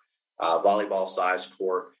 meter volleyball-sized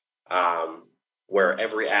court, where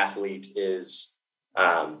every athlete is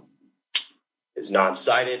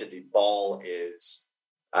non-sighted. The ball is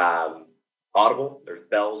audible. There's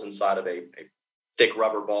bells inside of a thick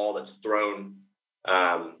rubber ball that's thrown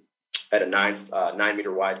at a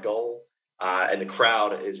 9-meter wide goal. And the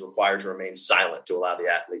crowd is required to remain silent to allow the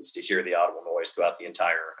athletes to hear the audible noise throughout the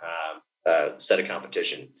entire set of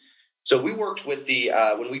competition. So we worked with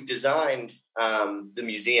when we designed the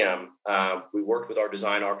museum, we worked with our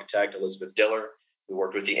design architect, Elizabeth Diller. We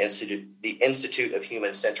worked with the Institute of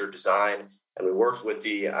Human-Centered Design, and we worked with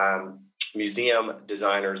the museum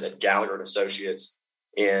designers at Gallagher & Associates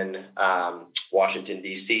in Washington,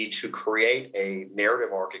 D.C. to create a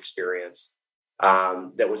narrative arc experience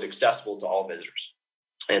that was accessible to all visitors.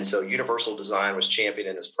 And so Universal Design was championed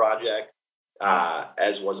in this project,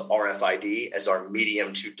 as was RFID as our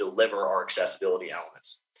medium to deliver our accessibility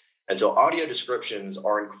elements. And so audio descriptions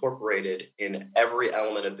are incorporated in every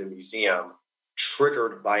element of the museum,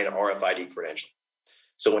 triggered by an RFID credential.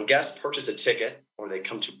 So when guests purchase a ticket or they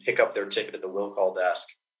come to pick up their ticket at the will call desk,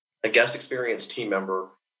 a guest experience team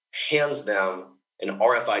member hands them an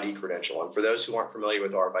RFID credential. And for those who aren't familiar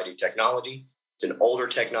with RFID technology, it's an older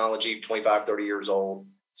technology, 25, 30 years old.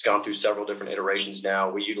 It's gone through several different iterations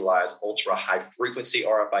now. We utilize ultra high frequency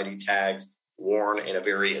RFID tags worn in a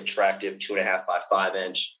very attractive 2.5 by 5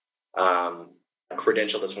 inch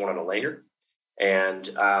credential that's worn on a lanyard. And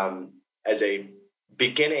as a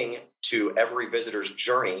beginning to every visitor's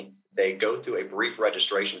journey, they go through a brief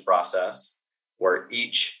registration process where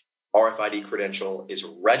each RFID credential is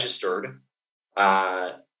registered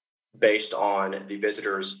based on the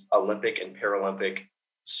visitor's Olympic and Paralympic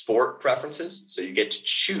sport preferences. So you get to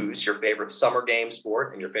choose your favorite summer game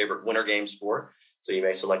sport and your favorite winter game sport. So you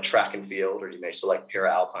may select track and field, or you may select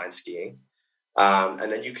para-alpine skiing.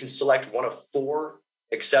 And then you can select one of 4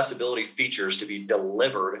 accessibility features to be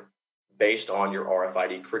delivered based on your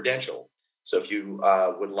RFID credential. So if you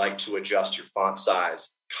would like to adjust your font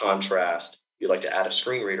size, contrast, you'd like to add a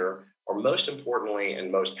screen reader, or most importantly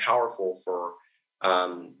and most powerful for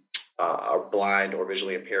our blind or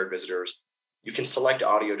visually impaired visitors, you can select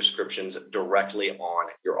audio descriptions directly on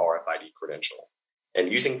your RFID credential.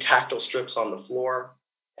 And using tactile strips on the floor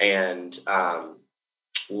and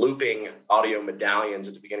looping audio medallions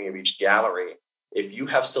at the beginning of each gallery, if you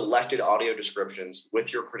have selected audio descriptions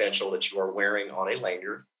with your credential that you are wearing on a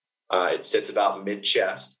lanyard, it sits about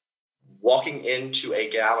mid-chest, walking into a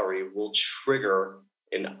gallery will trigger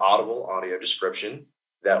an audible audio description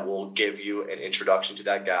that will give you an introduction to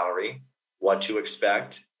that gallery, what to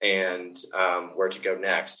expect, and where to go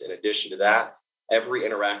next. In addition to that, every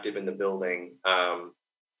interactive in the building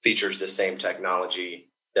features the same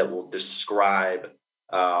technology that will describe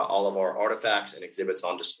all of our artifacts and exhibits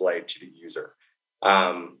on display to the user.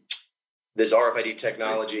 This RFID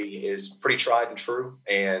technology is pretty tried and true,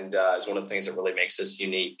 and is one of the things that really makes us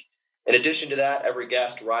unique. In addition to that, every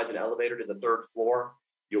guest rides an elevator to the 3rd floor.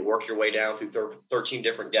 You'll work your way down through 13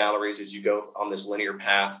 different galleries as you go on this linear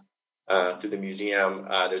path through the museum.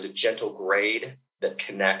 There's a gentle grade that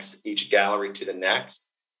connects each gallery to the next.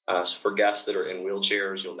 So for guests that are in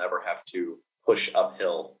wheelchairs, you'll never have to push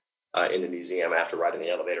uphill in the museum after riding the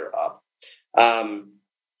elevator up.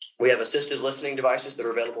 We have assisted listening devices that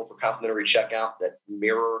are available for complimentary checkout that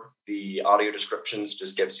mirror the audio descriptions,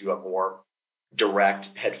 just gives you a more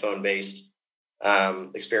direct headphone-based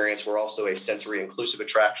experience. We're also a sensory inclusive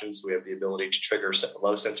attraction, so we have the ability to trigger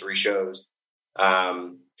low sensory shows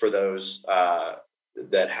for those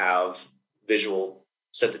that have visual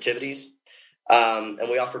sensitivities. And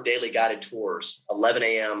we offer daily guided tours, 11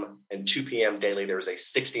 a.m. and 2 p.m. daily. There's a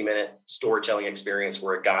 60-minute storytelling experience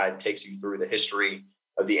where a guide takes you through the history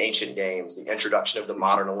of the ancient games, the introduction of the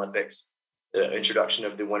modern Olympics, the introduction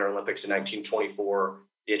of the Winter Olympics in 1924,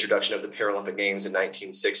 the introduction of the Paralympic Games in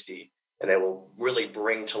 1960. And they will really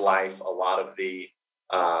bring to life a lot of the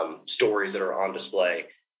stories that are on display.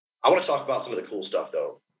 I want to talk about some of the cool stuff,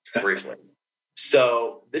 though, briefly.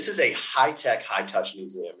 So this is a high-tech, high-touch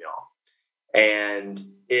museum, y'all. And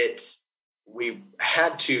we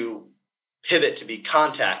had to pivot to be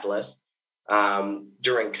contactless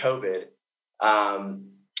during COVID.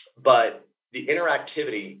 But the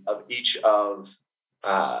interactivity of each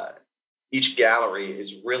gallery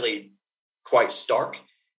is really quite stark,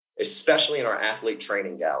 especially in our athlete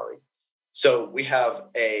training gallery. So we have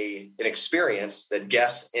an experience that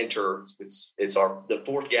guests enter. It's the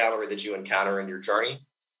 4th gallery that you encounter in your journey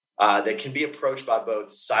that can be approached by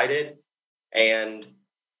both sighted and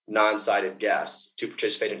non-sighted guests to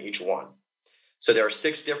participate in each one. So there are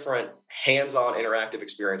 6 different hands-on interactive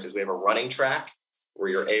experiences. We have a running track where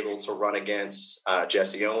you're able to run against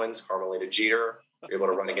Jesse Owens, Carmelita Jeter. You're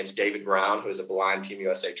able to run against David Brown, who is a blind Team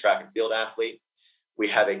USA track and field athlete. We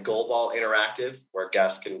have a goal ball interactive where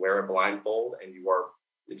guests can wear a blindfold and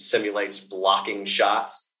it simulates blocking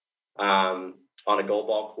shots on a goal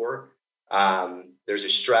ball court. There's a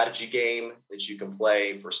strategy game that you can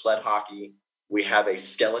play for sled hockey. We have a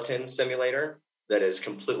skeleton simulator that is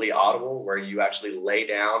completely audible, where you actually lay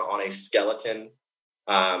down on a skeleton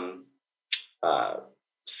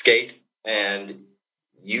skate, and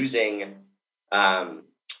using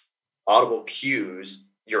audible cues,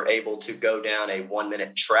 you're able to go down a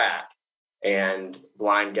 1-minute track, and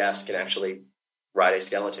blind guests can actually ride a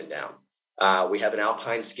skeleton down. We have an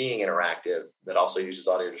alpine skiing interactive that also uses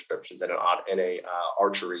audio descriptions, and a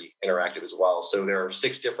archery interactive as well. So there are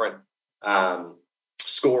 6 different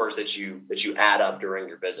scores that you add up during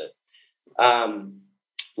your visit.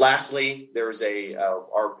 Lastly, there's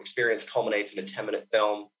our experience culminates in a 10-minute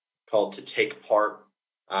film called To Take Part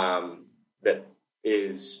that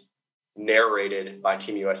is narrated by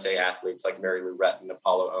Team USA athletes like Mary Lou Retton,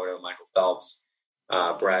 Apollo Ono, Michael Phelps,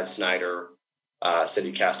 Brad Snyder,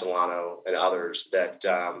 Cindy Castellano, and others that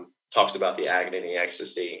talks about the agony and the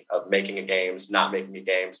ecstasy of making a games, not making a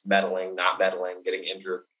games, medaling, not medaling, getting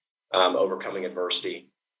injured, overcoming adversity.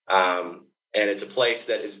 And it's a place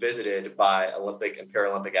that is visited by Olympic and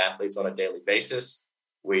Paralympic athletes on a daily basis.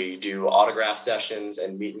 We do autograph sessions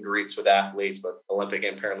and meet and greets with athletes, but Olympic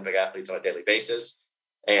and Paralympic athletes on a daily basis.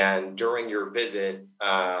 And during your visit,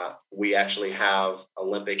 we actually have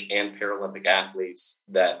Olympic and Paralympic athletes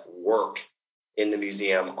that work in the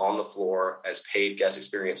museum on the floor as paid guest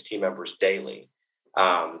experience team members daily.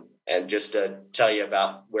 And just to tell you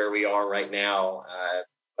about where we are right now,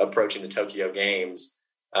 approaching the Tokyo Games.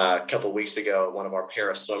 A couple of weeks ago, one of our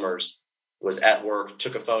para swimmers was at work,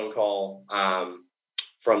 took a phone call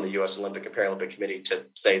from the U.S. Olympic and Paralympic Committee to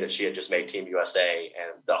say that she had just made Team USA,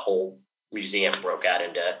 and the whole museum broke out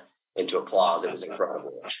into applause. It was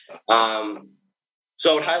incredible.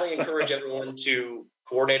 So I would highly encourage everyone to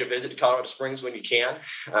coordinate a visit to Colorado Springs when you can.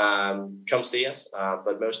 Come see us.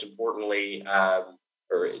 But most importantly,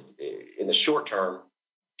 or in the short term,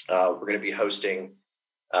 we're going to be hosting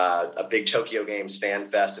a big Tokyo Games fan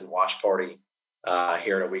fest and watch party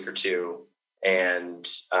here in a week or two. And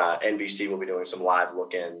NBC will be doing some live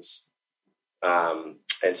look-ins and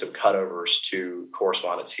some cutovers to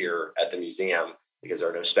correspondents here at the museum, because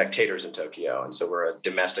there are no spectators in Tokyo. And so we're a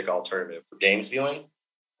domestic alternative for games viewing.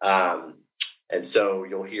 And so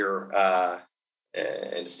you'll hear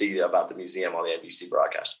and see about the museum on the NBC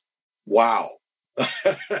broadcast. Wow.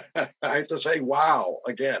 I have to say, wow,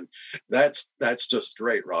 again. That's just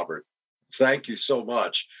great, Robert. Thank you so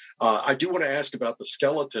much. I do want to ask about the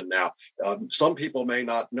skeleton now. Some people may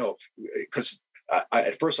not know, because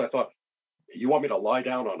at first I thought, you want me to lie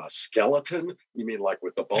down on a skeleton? You mean like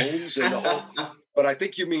with the bones and the whole? But I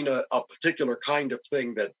think you mean a particular kind of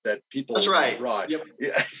thing that people. That's right. Ride. Yep.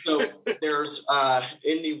 Yeah. So there's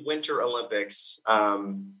in the Winter Olympics,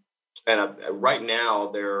 and right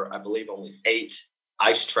now there are, I believe, only 8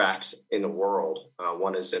 ice tracks in the world.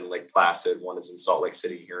 One is in Lake Placid, one is in Salt Lake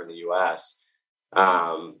City here in the U.S.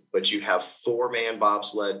 But you have 4-man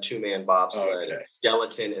bobsled, 2-man bobsled,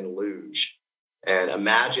 skeleton, and luge. And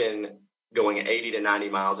imagine going 80 to 90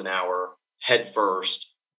 miles an hour head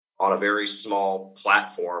first on a very small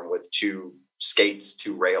platform with 2 skates,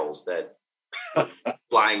 2 rails that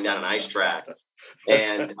flying down an ice track.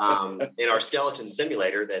 And in our skeleton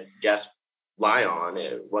simulator that guests lie on,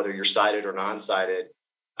 whether you're sighted or non-sighted,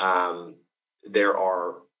 there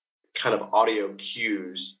are kind of audio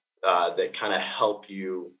cues that kind of help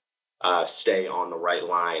you stay on the right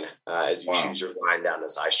line as you choose your line down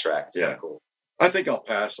this ice track. It's kind of cool. I think I'll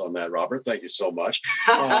pass on that, Robert. Thank you so much.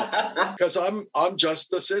 Because I'm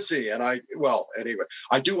just a sissy. And anyway,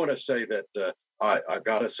 I do want to say that I've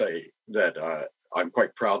got to say that I'm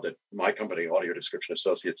quite proud that my company, Audio Description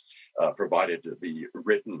Associates, provided the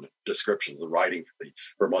written descriptions, the writing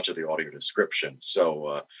for much of the audio description.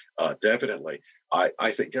 So definitely,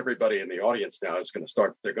 I think everybody in the audience now is going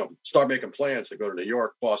to start making plans to go to New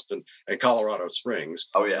York, Boston, and Colorado Springs.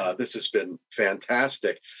 Oh, yeah. This has been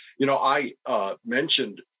fantastic. I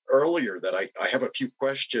mentioned earlier that I have a few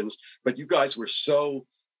questions, but you guys were so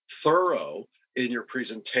thorough in your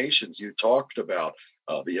presentations. You talked about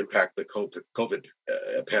the impact the COVID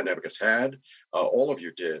pandemic has had. All of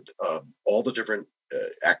you did. All the different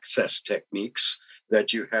access techniques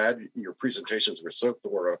that you had. Your presentations were so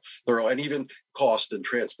thorough, and even cost and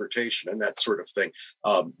transportation and that sort of thing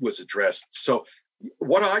was addressed. So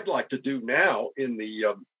what I'd like to do now in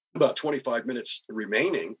the about 25 minutes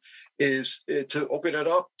remaining is to open it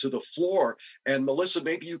up to the floor. And Melissa,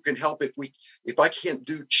 maybe you can help. If I can't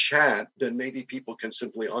do chat, then maybe people can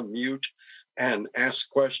simply unmute and ask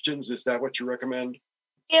questions. Is that what you recommend?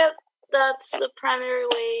 Yep, that's the primary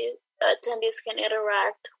way attendees can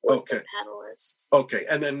interact with the panelists. Okay,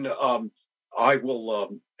 and then I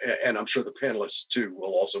will, and I'm sure the panelists too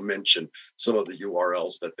will also mention some of the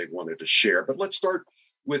URLs that they wanted to share. But let's start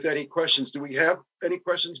with any questions. Do we have any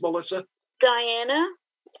questions, Melissa? Diana,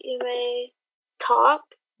 you may talk.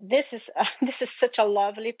 This is such a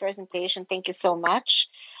lovely presentation. Thank you so much.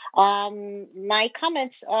 My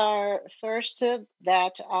comments are first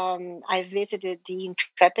that I visited the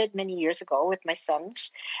Intrepid many years ago with my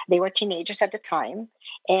sons. They were teenagers at the time.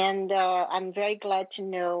 And I'm very glad to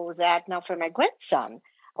know that now for my grandson,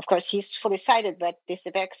 of course, he's fully sighted, but this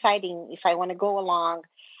is very exciting. If I want to go along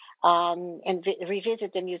and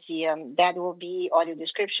revisit the museum, that will be audio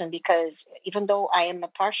description, because even though I am a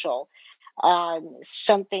partial,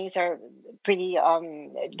 some things are pretty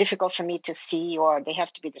difficult for me to see, or they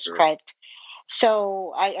have to be described. Sure.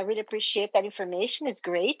 So I really appreciate that information. It's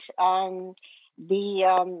great.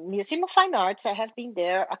 The Museum of Fine Arts, I have been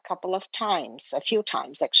there a few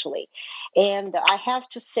times actually. And I have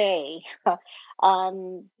to say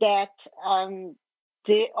that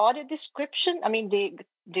the audio description,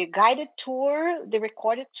 the guided tour, the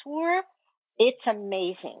recorded tour, it's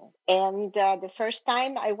amazing. And the first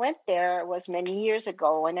time I went there was many years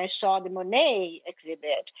ago, and I saw the Monet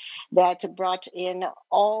exhibit that brought in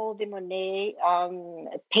all the Monet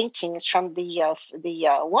paintings from the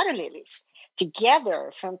water lilies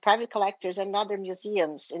together from private collectors and other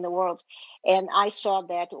museums in the world. And I saw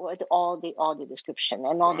that with all the audio description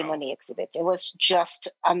and all the Monet exhibit. It was just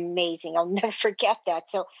amazing. I'll never forget that.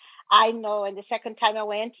 So I know. And the second time I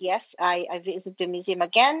went, yes, I visited the museum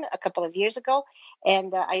again a couple of years ago,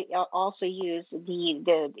 and I also used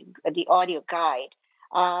the audio guide.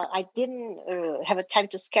 I didn't have a time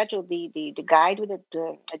to schedule the guide with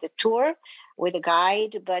the tour with a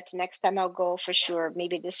guide, but next time I'll go for sure.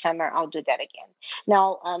 Maybe this summer I'll do that again.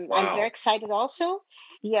 Now, I'm very excited also.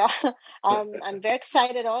 Yeah, I'm very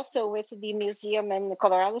excited also with the museum in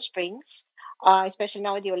Colorado Springs, especially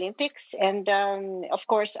now with the Olympics. And of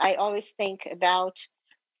course, I always think about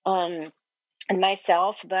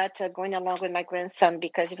myself, but going along with my grandson,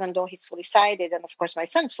 because even though he's fully sighted, and of course my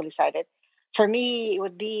son's fully sighted, for me, it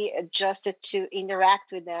would be just to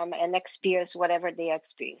interact with them and experience whatever they are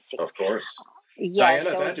experiencing. Of course. Yes,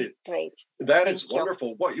 Diana, that is great. That is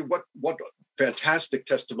wonderful. What fantastic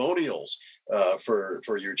testimonials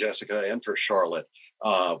for you, Jessica, and for Charlotte.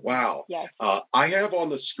 Wow. Yes. I have on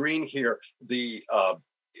the screen here the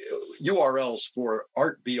URLs for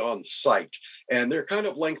Art Beyond Sight, and they're kind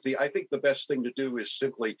of lengthy. I think the best thing to do is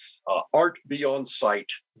simply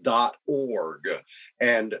artbeyondsight.org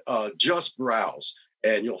and just browse,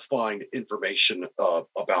 and you'll find information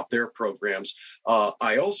about their programs.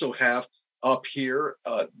 I also have up here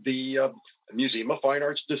the Museum of Fine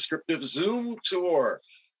Arts Descriptive Zoom Tour.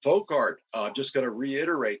 Folk Art, I'm just going to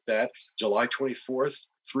reiterate that, July 24th,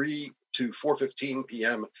 3 to 4:15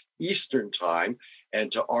 p.m. Eastern Time.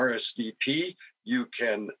 And to RSVP, you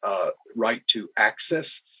can write to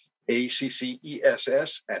access,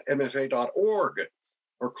 ACCESS at mfa.org,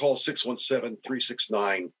 or call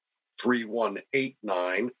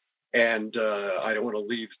 617-369-3189. And I don't want to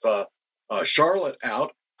leave Charlotte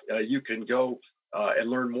out. You can go and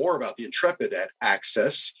learn more about the Intrepid at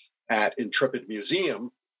access at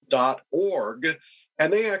intrepidmuseum.org.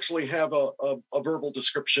 And they actually have a verbal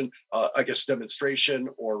description, demonstration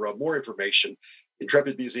or more information,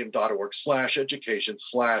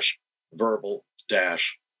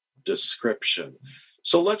 intrepidmuseum.org/education/verbal-description.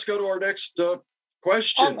 So let's go to our next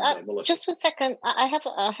question, Melissa. Just 1 second. I have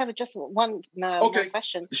just one more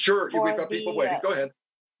question. Sure, we've got people waiting. Go ahead.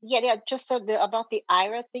 Yeah. Just about the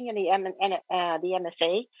IRA thing and the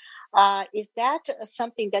MFA. Is that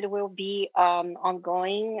something that will be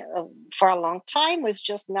ongoing for a long time, or is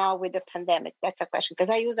just now with the pandemic? That's a question, because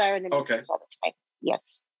I use IRA in the museums all the time.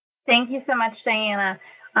 Yes. Thank you so much, Diana.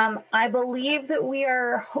 I believe that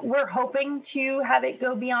we're hoping to have it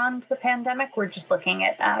go beyond the pandemic. We're just looking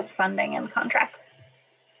at funding and contracts.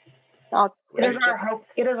 It is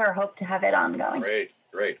our hope to have it ongoing.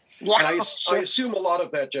 Great. Yeah, and I assume a lot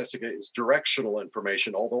of that, Jessica, is directional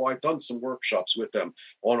information, although I've done some workshops with them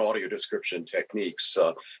on audio description techniques.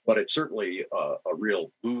 But it's certainly a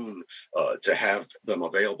real boon to have them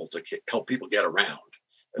available to help people get around.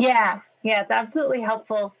 Yeah, it's absolutely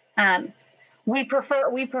helpful. We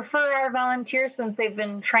prefer our volunteers, since they've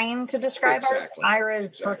been trained to describe IRA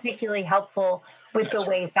is particularly helpful with the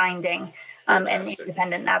wayfinding and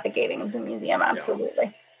independent navigating of the museum. Absolutely.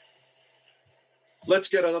 Yeah. Let's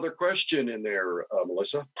get another question in there,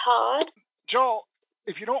 Melissa. Todd? Joel,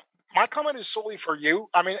 if you don't, my comment is solely for you.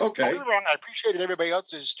 I mean, don't get me wrong, I appreciated everybody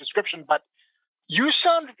else's description, but your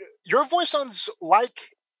voice sounds like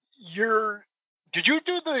did you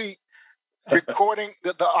do the recording,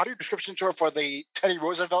 the audio description tour for the Teddy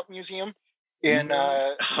Roosevelt Museum in...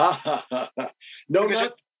 No,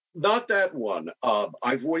 not that one.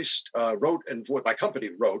 I wrote, and my company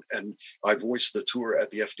wrote, and I voiced the tour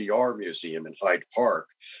at the FDR Museum in Hyde Park,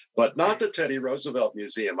 but not the Teddy Roosevelt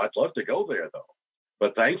Museum. I'd love to go there, though.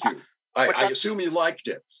 But thank you. I assume you liked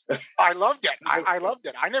it. I loved it. I loved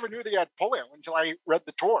it. I never knew they had polio until I read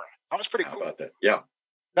the tour. That was pretty cool. How about that? Yeah.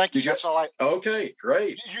 Thank you. That's all Okay,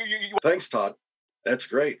 great. Thanks, Todd. That's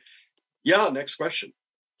great. Yeah, next question.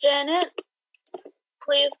 Janet,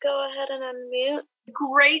 please go ahead and unmute.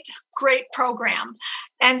 Great program.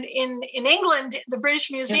 And in England, the British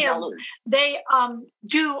Museum, they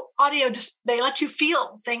do audio. They let you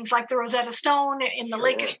feel things like the Rosetta Stone in the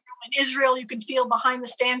Lakish Room in Israel. You can feel behind the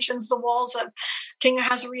stanchions the walls of King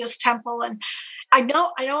Ahasuerus' temple. And I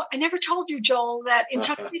never told you, Joel, that in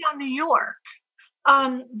Tuxedo, New York,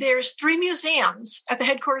 there's 3 museums at the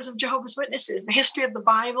headquarters of Jehovah's Witnesses: the history of the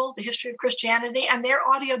Bible, the history of Christianity, and their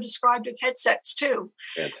audio described with headsets too.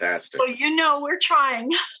 Fantastic. So we're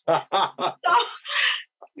trying. We're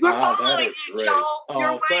following you,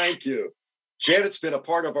 Joel. Thank you. Janet's been a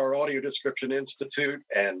part of our Audio Description Institute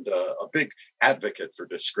and a big advocate for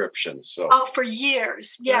description. So for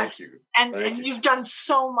years, yes. Thank you. And you've done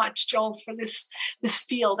so much, Joel, for this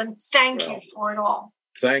field, and thank you for it all.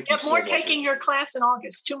 Thank you. More taking your class in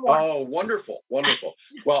August. 2 more. Oh, wonderful.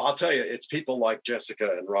 Well, I'll tell you, it's people like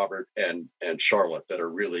Jessica and Robert and Charlotte that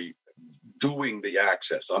are really doing the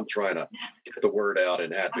access. I'm trying to get the word out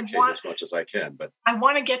and advocate as much as I can. But I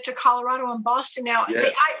want to get to Colorado and Boston now.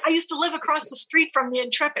 Yes. I used to live across the street from the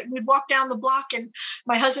Intrepid. We'd walk down the block, and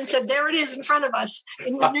my husband said, "There it is in front of us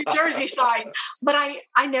in the New Jersey side." But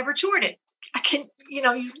I never toured it. I can, you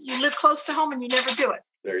live close to home and you never do it.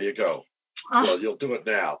 There you go. Well, you'll do it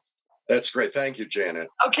now. That's great. Thank you, Janet.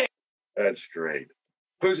 Okay. That's great.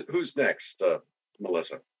 Who's next,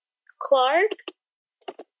 Melissa? Clark,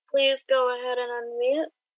 please go ahead and unmute.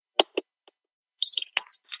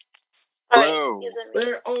 Hello.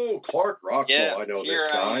 There. Oh, Clark Rockwell. Yes, I know here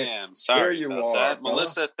this guy. I am. Sorry there you about are, that.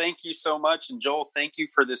 Melissa, thank you so much. And Joel, thank you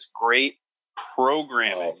for this great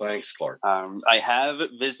programming. Oh, thanks, Clark. I have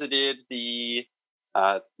visited the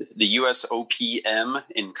USOPM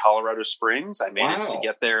in Colorado Springs. I managed to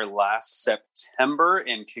get there last September,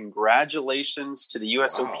 and congratulations to the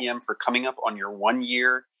USOPM for coming up on your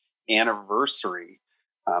 1-year anniversary.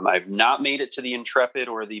 I've not made it to the Intrepid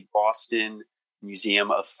or the Boston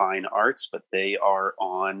Museum of Fine Arts, but they are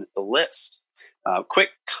on the list.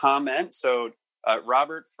 Quick comment. So,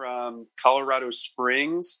 Robert from Colorado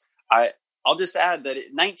Springs, I'll just add that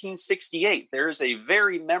in 1968, there is a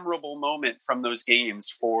very memorable moment from those games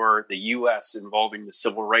for the U.S. involving the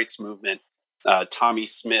civil rights movement, Tommy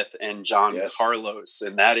Smith and John Carlos,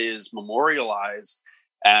 and that is memorialized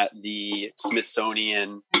at the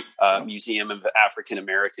Smithsonian Museum of African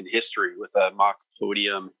American History with a mock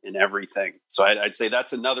podium and everything. So I'd say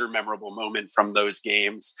that's another memorable moment from those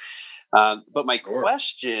games. But my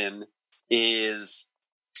question is,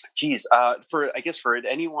 for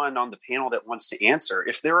anyone on the panel that wants to answer,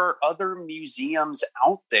 if there are other museums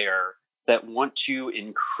out there that want to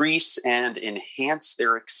increase and enhance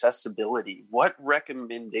their accessibility, what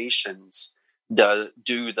recommendations do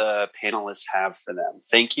the panelists have for them?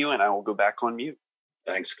 Thank you, and I will go back on mute.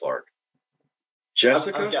 Thanks, Clark.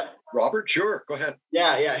 Jessica? Robert? Sure, go ahead.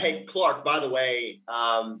 Yeah. Hey, Clark, by the way,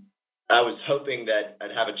 I was hoping that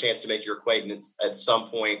I'd have a chance to make your acquaintance at some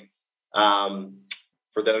point.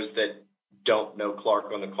 For those that don't know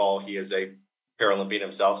Clark on the call, he is a Paralympian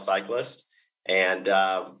himself, cyclist. And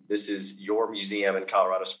this is your museum in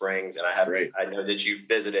Colorado Springs. And I know that you've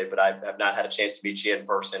visited, but I have not had a chance to meet you in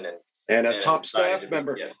person. And a top staff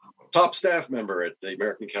member at the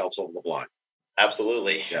American Council of the Blind.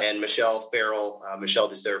 Absolutely. Yeah. And Michelle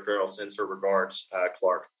DeSera Farrell sends her regards,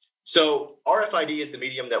 Clark. So RFID is the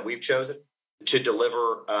medium that we've chosen to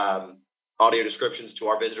deliver audio descriptions to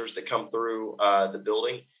our visitors that come through the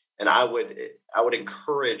building. And I would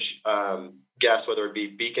encourage guests, whether it be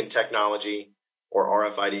beacon technology or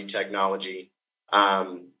RFID technology,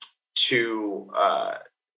 to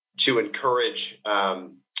encourage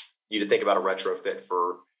you to think about a retrofit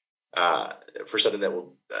for something that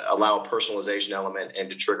will allow a personalization element and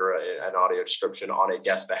to trigger an audio description on a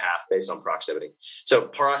guest's behalf based on proximity. So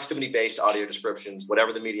proximity-based audio descriptions,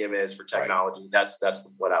 whatever the medium is for technology, that's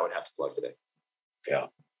what I would have to plug today. Yeah.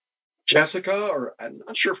 Jessica, or I'm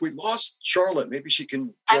not sure if we lost Charlotte. Maybe she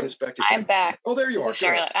can join us back again. I'm back. Oh, there you are.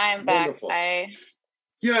 Charlotte, I'm back. Wonderful.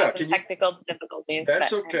 Some technical difficulties.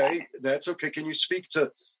 That's okay. That's okay. Can you speak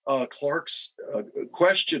to Clark's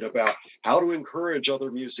question about how to encourage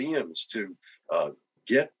other museums to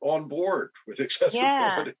get on board with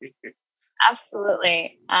accessibility? Yeah,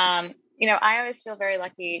 absolutely. I always feel very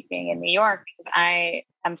lucky being in New York because I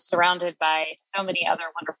am surrounded by so many other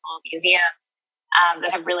wonderful museums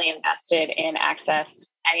that have really invested in access.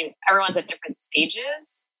 I mean, everyone's at different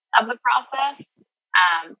stages of the process.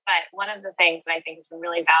 But one of the things that I think has been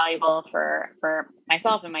really valuable for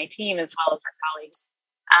myself and my team, as well as our colleagues,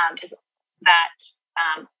 is that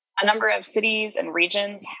a number of cities and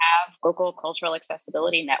regions have local cultural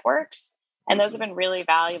accessibility networks. And those have been really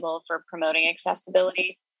valuable for promoting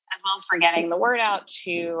accessibility, as well as for getting the word out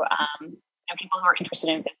to people who are interested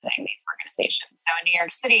in visiting these organizations. So in New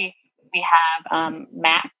York City, we have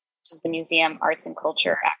MAC, which is the Museum Arts and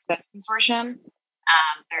Culture Access Consortium.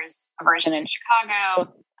 There's a version in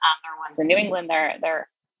Chicago. There are ones in New England. They're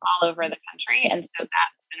all over the country. And so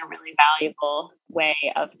that's been a really valuable way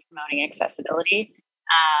of promoting accessibility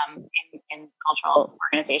in cultural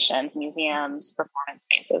organizations, museums, performance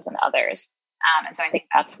spaces, and others. And so I think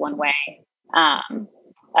that's one way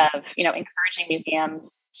of encouraging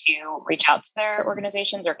museums to reach out to their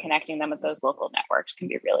organizations or connecting them with those local networks can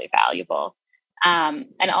be really valuable. And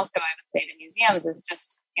also I would say to museums is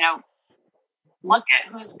just, look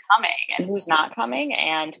at who's coming and who's not coming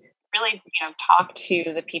and really, talk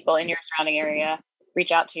to the people in your surrounding area,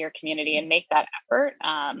 reach out to your community and make that effort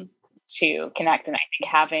to connect. And I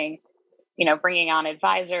think having, bringing on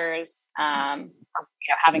advisors or,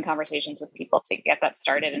 having conversations with people to get that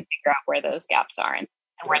started and figure out where those gaps are and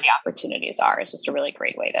where the opportunities are. It's just a really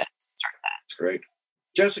great way to start that. That's great.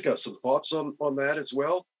 Jessica, some thoughts on that as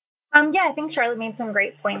well? Yeah, I think Charlotte made some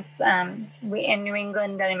great points. We in New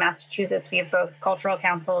England and in Massachusetts, we have both cultural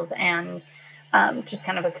councils and just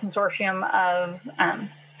kind of a consortium of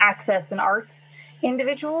access and arts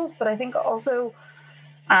individuals. But I think also,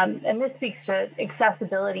 and this speaks to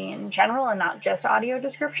accessibility in general and not just audio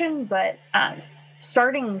description, but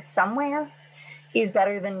starting somewhere is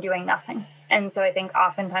better than doing nothing. And so I think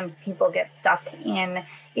oftentimes people get stuck in,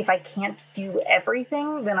 if I can't do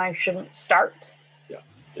everything, then I shouldn't start.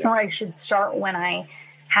 Yeah. Or I should start when I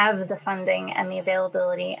have the funding and the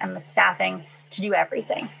availability and the staffing to do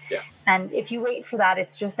everything. Yeah. And if you wait for that,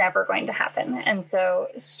 it's just never going to happen. And so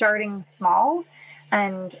starting small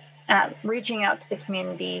and reaching out to the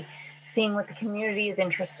community, seeing what the community is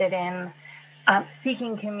interested in,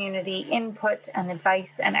 seeking community input and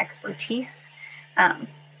advice and expertise.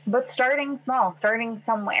 But starting small, starting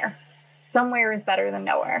somewhere. Somewhere is better than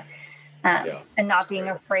nowhere. And not being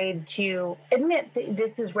afraid to admit that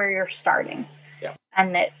this is where you're starting. Yeah.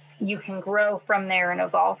 And that you can grow from there and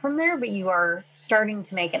evolve from there, but you are starting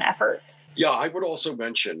to make an effort. Yeah, I would also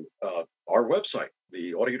mention our website,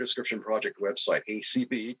 the Audio Description Project website,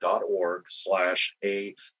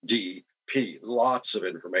 acb.org/ADP. Lots of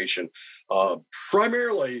information,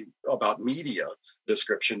 primarily about media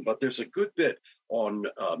description, but there's a good bit on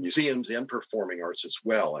museums and performing arts as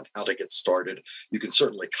well, and how to get started. You can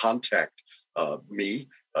certainly contact me,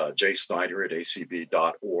 Jay Snyder at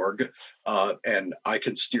acb.org, and I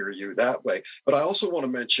can steer you that way. But I also want to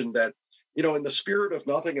mention that, in the spirit of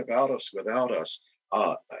nothing about us without us,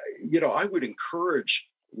 I would encourage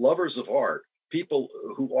lovers of art, people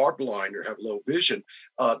who are blind or have low vision,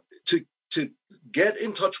 to get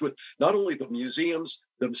in touch with not only the museums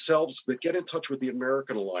themselves, but get in touch with the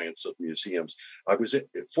American Alliance of Museums. I was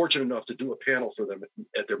fortunate enough to do a panel for them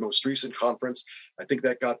at their most recent conference. I think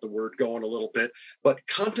that got the word going a little bit. But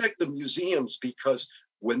contact the museums, because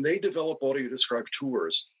when they develop audio-described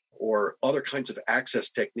tours or other kinds of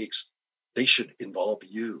access techniques, they should involve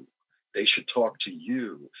you. They should talk to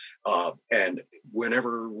you. And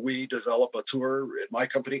whenever we develop a tour at my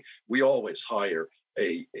company, we always hire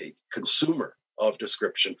a consumer of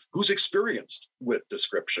description who's experienced with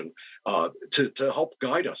description to help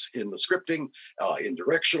guide us in the scripting, in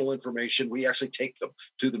directional information. We actually take them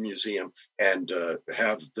to the museum and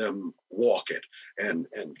have them walk it and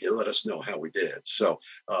let us know how we did. So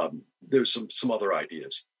there's some other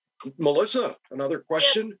ideas. Melissa, another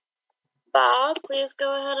question? Yeah. Bob, please go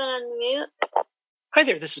ahead and unmute. Hi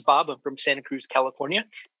there, this is Bob. I'm from Santa Cruz, California.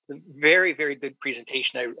 Very, very good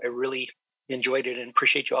presentation. I really enjoyed it and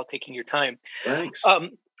appreciate you all taking your time. Thanks. I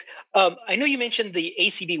know you mentioned the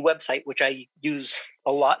ACB website, which I use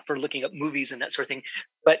a lot for looking up movies and that sort of thing.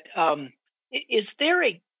 But is there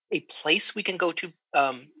a place we can go to,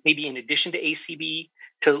 maybe in addition to ACB,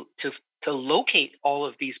 to locate all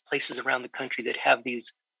of these places around the country that have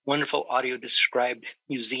these wonderful audio described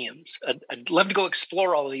museums? I'd love to go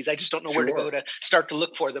explore all of these. I just don't know where to go to start to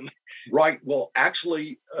look for them. Right. Well,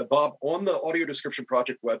 actually, Bob, on the Audio Description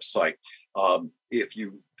Project website, if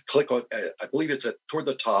you click on, I believe it's toward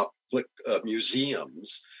the top, click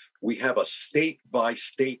museums, we have a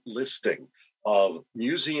state-by-state listing of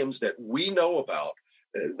museums that we know about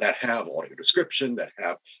that have audio description, that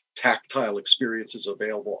have tactile experiences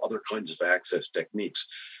available, other kinds of access techniques.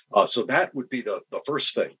 So that would be the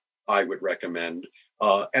first thing I would recommend.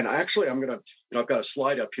 And actually, I'm going to, I've got a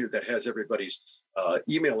slide up here that has everybody's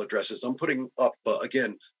email addresses. I'm putting up,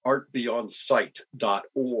 again,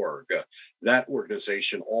 artbeyondsite.org. That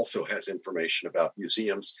organization also has information about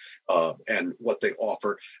museums and what they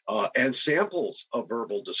offer, and samples of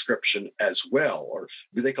verbal description as well. Or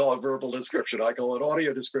they call it verbal description. I call it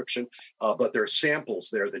audio description, but there are samples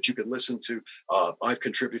there that you can listen to. I've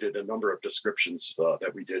contributed a number of descriptions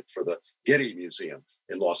that we did for the Getty Museum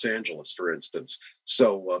in Los Angeles, for instance.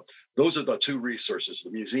 So those are the two resources,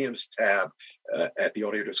 the museums tab at the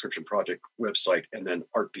Audio Description Project website, and then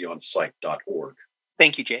artbeyondsite.org.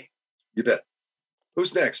 Thank you, Jay. You bet.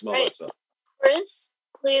 Who's next, Melissa? Chris,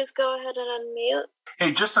 please go ahead and unmute.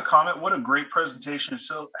 Hey, just a comment. What a great presentation.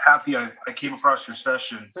 So happy I came across your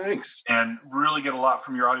session. Thanks. And really get a lot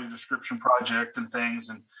from your audio description project and things.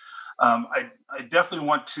 And I definitely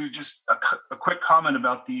want to just a quick comment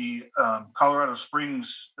about the Colorado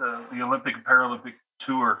Springs, the Olympic and Paralympic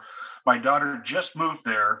tour. My daughter just moved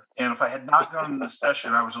there, and if I had not gone to the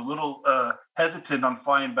session, I was a little hesitant on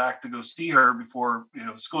flying back to go see her before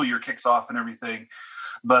the school year kicks off and everything.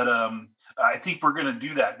 But I think we're going to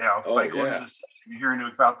do that now. By going to the session, hearing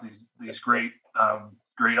about these great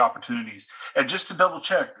opportunities. And just to double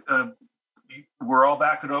check, we're all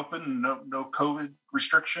back and open, no COVID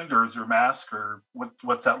restrictions, or is there a mask, or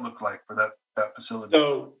what's that look like for that facility?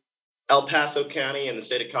 So El Paso County and the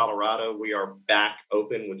state of Colorado, we are back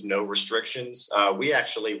open with no restrictions. We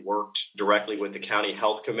actually worked directly with the county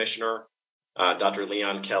health commissioner, Dr.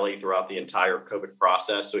 Leon Kelly, throughout the entire COVID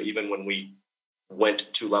process. So even when we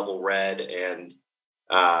went to level red and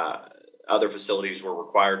other facilities were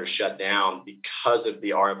required to shut down because of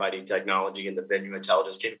the RFID technology and the venue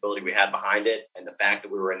intelligence capability we had behind it, and the fact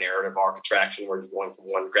that we were a narrative arc attraction where you're going from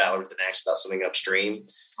one gallery to the next without swimming upstream.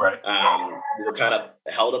 Right. We were kind of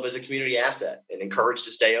held up as a community asset and encouraged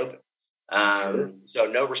to stay open. Sure. So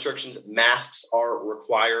no restrictions. Masks are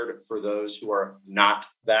required for those who are not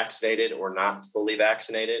vaccinated or not fully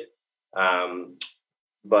vaccinated.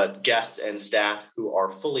 But guests and staff who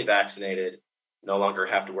are fully vaccinated no longer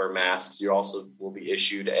have to wear masks. You also will be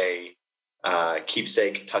issued a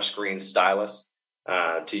keepsake touchscreen stylus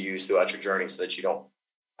to use throughout your journey, so that you don't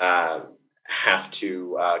have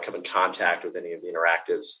to come in contact with any of the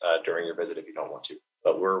interactives during your visit if you don't want to.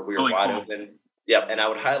 But we're really wide open. Yeah, and I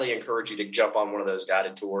would highly encourage you to jump on one of those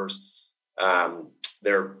guided tours.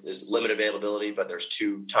 There is limited availability, but there's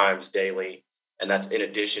 2 times daily, and that's in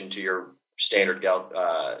addition to your standard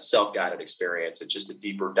self-guided experience. It's just a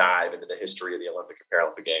deeper dive into the history of the Olympic and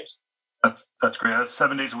Paralympic Games. That's great. That's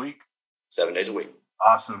 7 days a week. 7 days a week.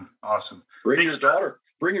 Awesome. Bring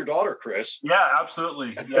your daughter, Chris. Yeah,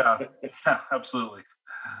 absolutely. Yeah, yeah, absolutely.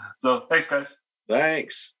 So thanks, guys.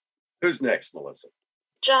 Thanks. Who's next, Melissa?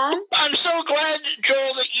 John? I'm so glad,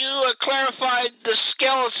 Joel, that you clarified the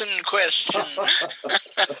skeleton question.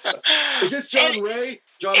 Is this John Ray?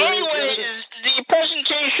 Anyway, the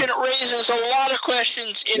presentation raises a lot of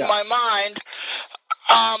questions in my mind.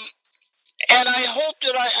 And I hope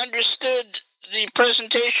that I understood the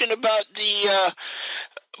presentation about the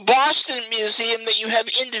Boston Museum, that you have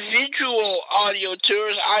individual audio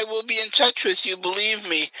tours. I will be in touch with you, believe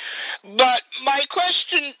me. But my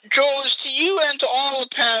question, Joel, is to you and to all the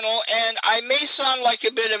panel, and I may sound like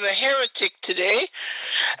a bit of a heretic today,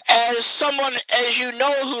 as someone, as you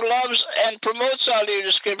know, who loves and promotes audio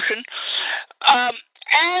description.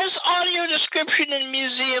 As audio description in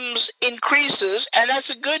museums increases, and that's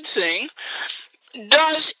a good thing,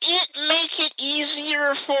 does it make it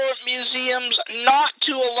easier for museums not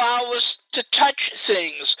to allow us to touch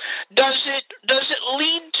things? Does it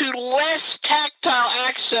lead to less tactile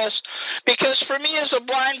access? Because for me as a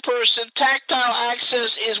blind person, tactile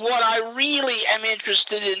access is what I really am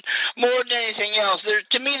interested in more than anything else.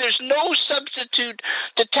 To me, there's no substitute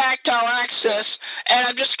to tactile access, and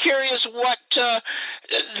I'm just curious what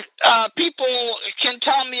people can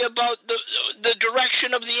tell me about the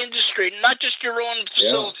direction of the industry, not just your own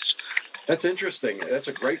facilities. Yeah. That's interesting. That's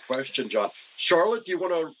a great question, John. Charlotte, do you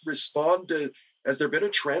want to respond to, has there been a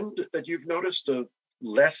trend that you've noticed of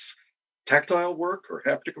less tactile work or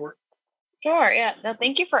haptic work? Sure, yeah. No,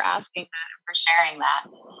 thank you for asking that and for sharing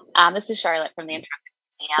that. This is Charlotte from the Intrepid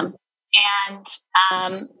Museum. And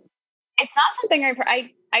it's not something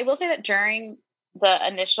I will say that during the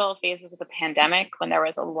initial phases of the pandemic, when there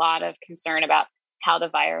was a lot of concern about how the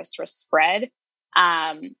virus was spread,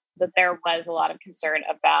 that there was a lot of concern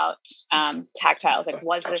about tactiles. Like,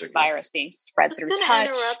 was this virus being spread through touch? I'm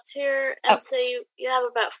going to interrupt here and say you have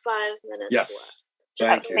about 5 minutes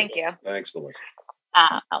left. Thank you. Thanks, Melissa.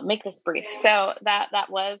 I'll make this brief. So that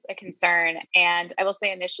was a concern. And I will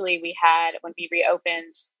say initially we had, when we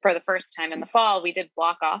reopened for the first time in the fall, we did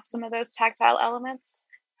block off some of those tactile elements.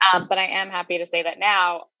 But I am happy to say that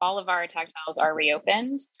now all of our tactiles are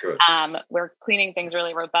reopened. Good. We're cleaning things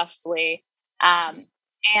really robustly.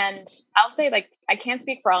 And I'll say, like, I can't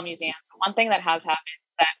speak for all museums. One thing that has happened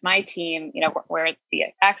is that my team, we're the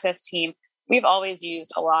Access team, we've always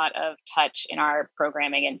used a lot of touch in our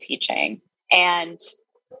programming and teaching. And,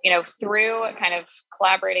 through kind of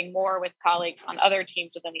collaborating more with colleagues on other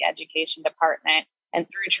teams within the education department and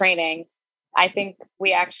through trainings, I think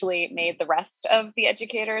we actually made the rest of the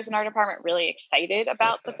educators in our department really excited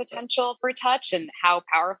about the potential for touch and how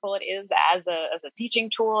powerful it is as a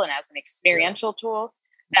teaching tool and as an experiential tool,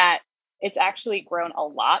 that it's actually grown a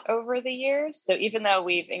lot over the years. So even though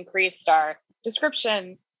we've increased our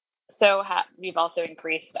description, we've also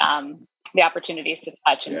increased the opportunities to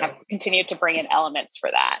touch and have continued to bring in elements for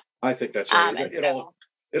that. I think that's right.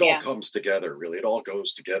 It all comes together, really. It all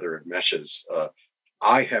goes together and meshes.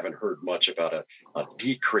 I haven't heard much about a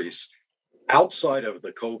decrease outside of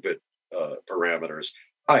the COVID parameters.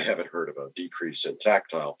 I haven't heard of a decrease in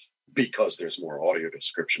tactile because there's more audio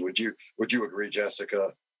description. Would you agree,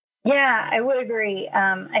 Jessica? Yeah, I would agree.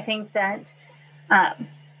 I think that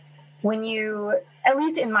when you, at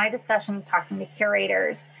least in my discussions talking to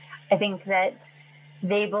curators, I think that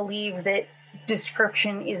they believe that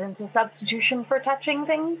description isn't a substitution for touching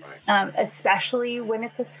things, especially when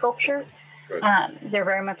it's a sculpture. They're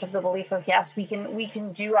very much of the belief of, yes, we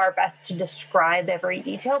can do our best to describe every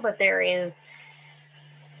detail, but there is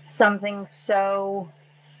something so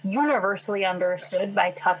universally understood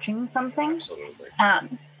by touching something. Absolutely.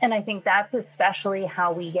 And I think that's especially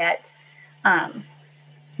how we get,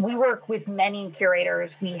 we work with many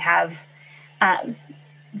curators. We have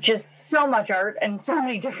just so much art and so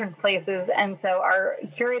many different places. And so our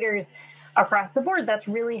curators across the board, that's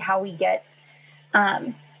really how we get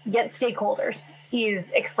stakeholders, is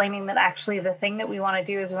explaining that actually the thing that we want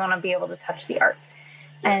to do is we want to be able to touch the art.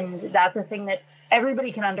 And that's a thing that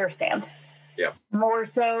everybody can understand. Yeah. More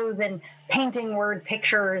so than painting word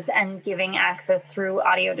pictures and giving access through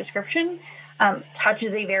audio description. Touch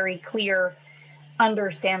is a very clear,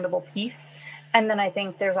 understandable piece. And then I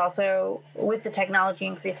think there's also, with the technology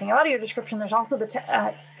increasing in audio description, there's also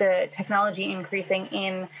the technology increasing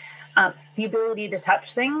in the ability to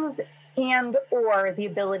touch things and or the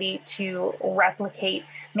ability to replicate,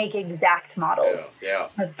 make exact models. Yeah,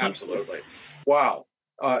 absolutely. Wow.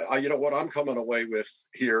 You know, what I'm coming away with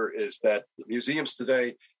here is that the museums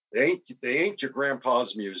today, they ain't your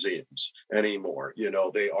grandpa's museums anymore. You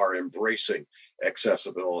know, they are embracing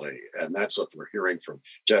accessibility. And that's what we're hearing from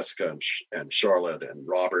Jessica and Charlotte and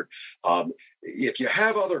Robert. If you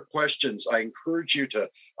have other questions, I encourage you to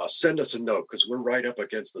send us a note, because we're right up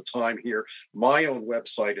against the time here. My own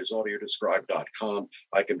website is audiodescribe.com.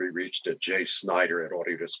 I can be reached at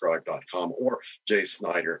jsnyder@audiodescribe.com or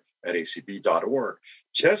jsnyder@acb.org.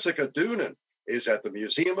 Jessica Doonan is at the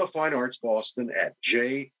Museum of Fine Arts Boston at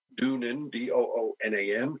Doonan,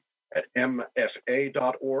 Doonan, at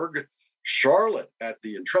mfa.org. Charlotte at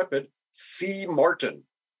the Intrepid, C. Martin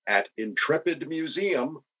at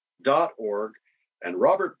intrepidmuseum.org. And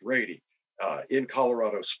Robert Brady in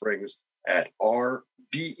Colorado Springs at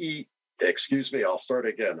RBEADY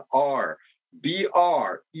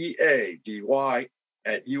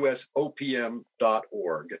at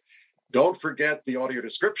usopm.org. Don't forget the Audio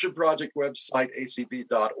Description Project website,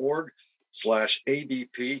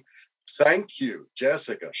 acb.org/ADP. Thank you,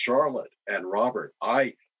 Jessica, Charlotte, and Robert.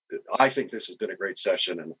 I think this has been a great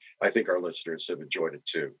session, and I think our listeners have enjoyed it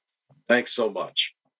too. Thanks so much.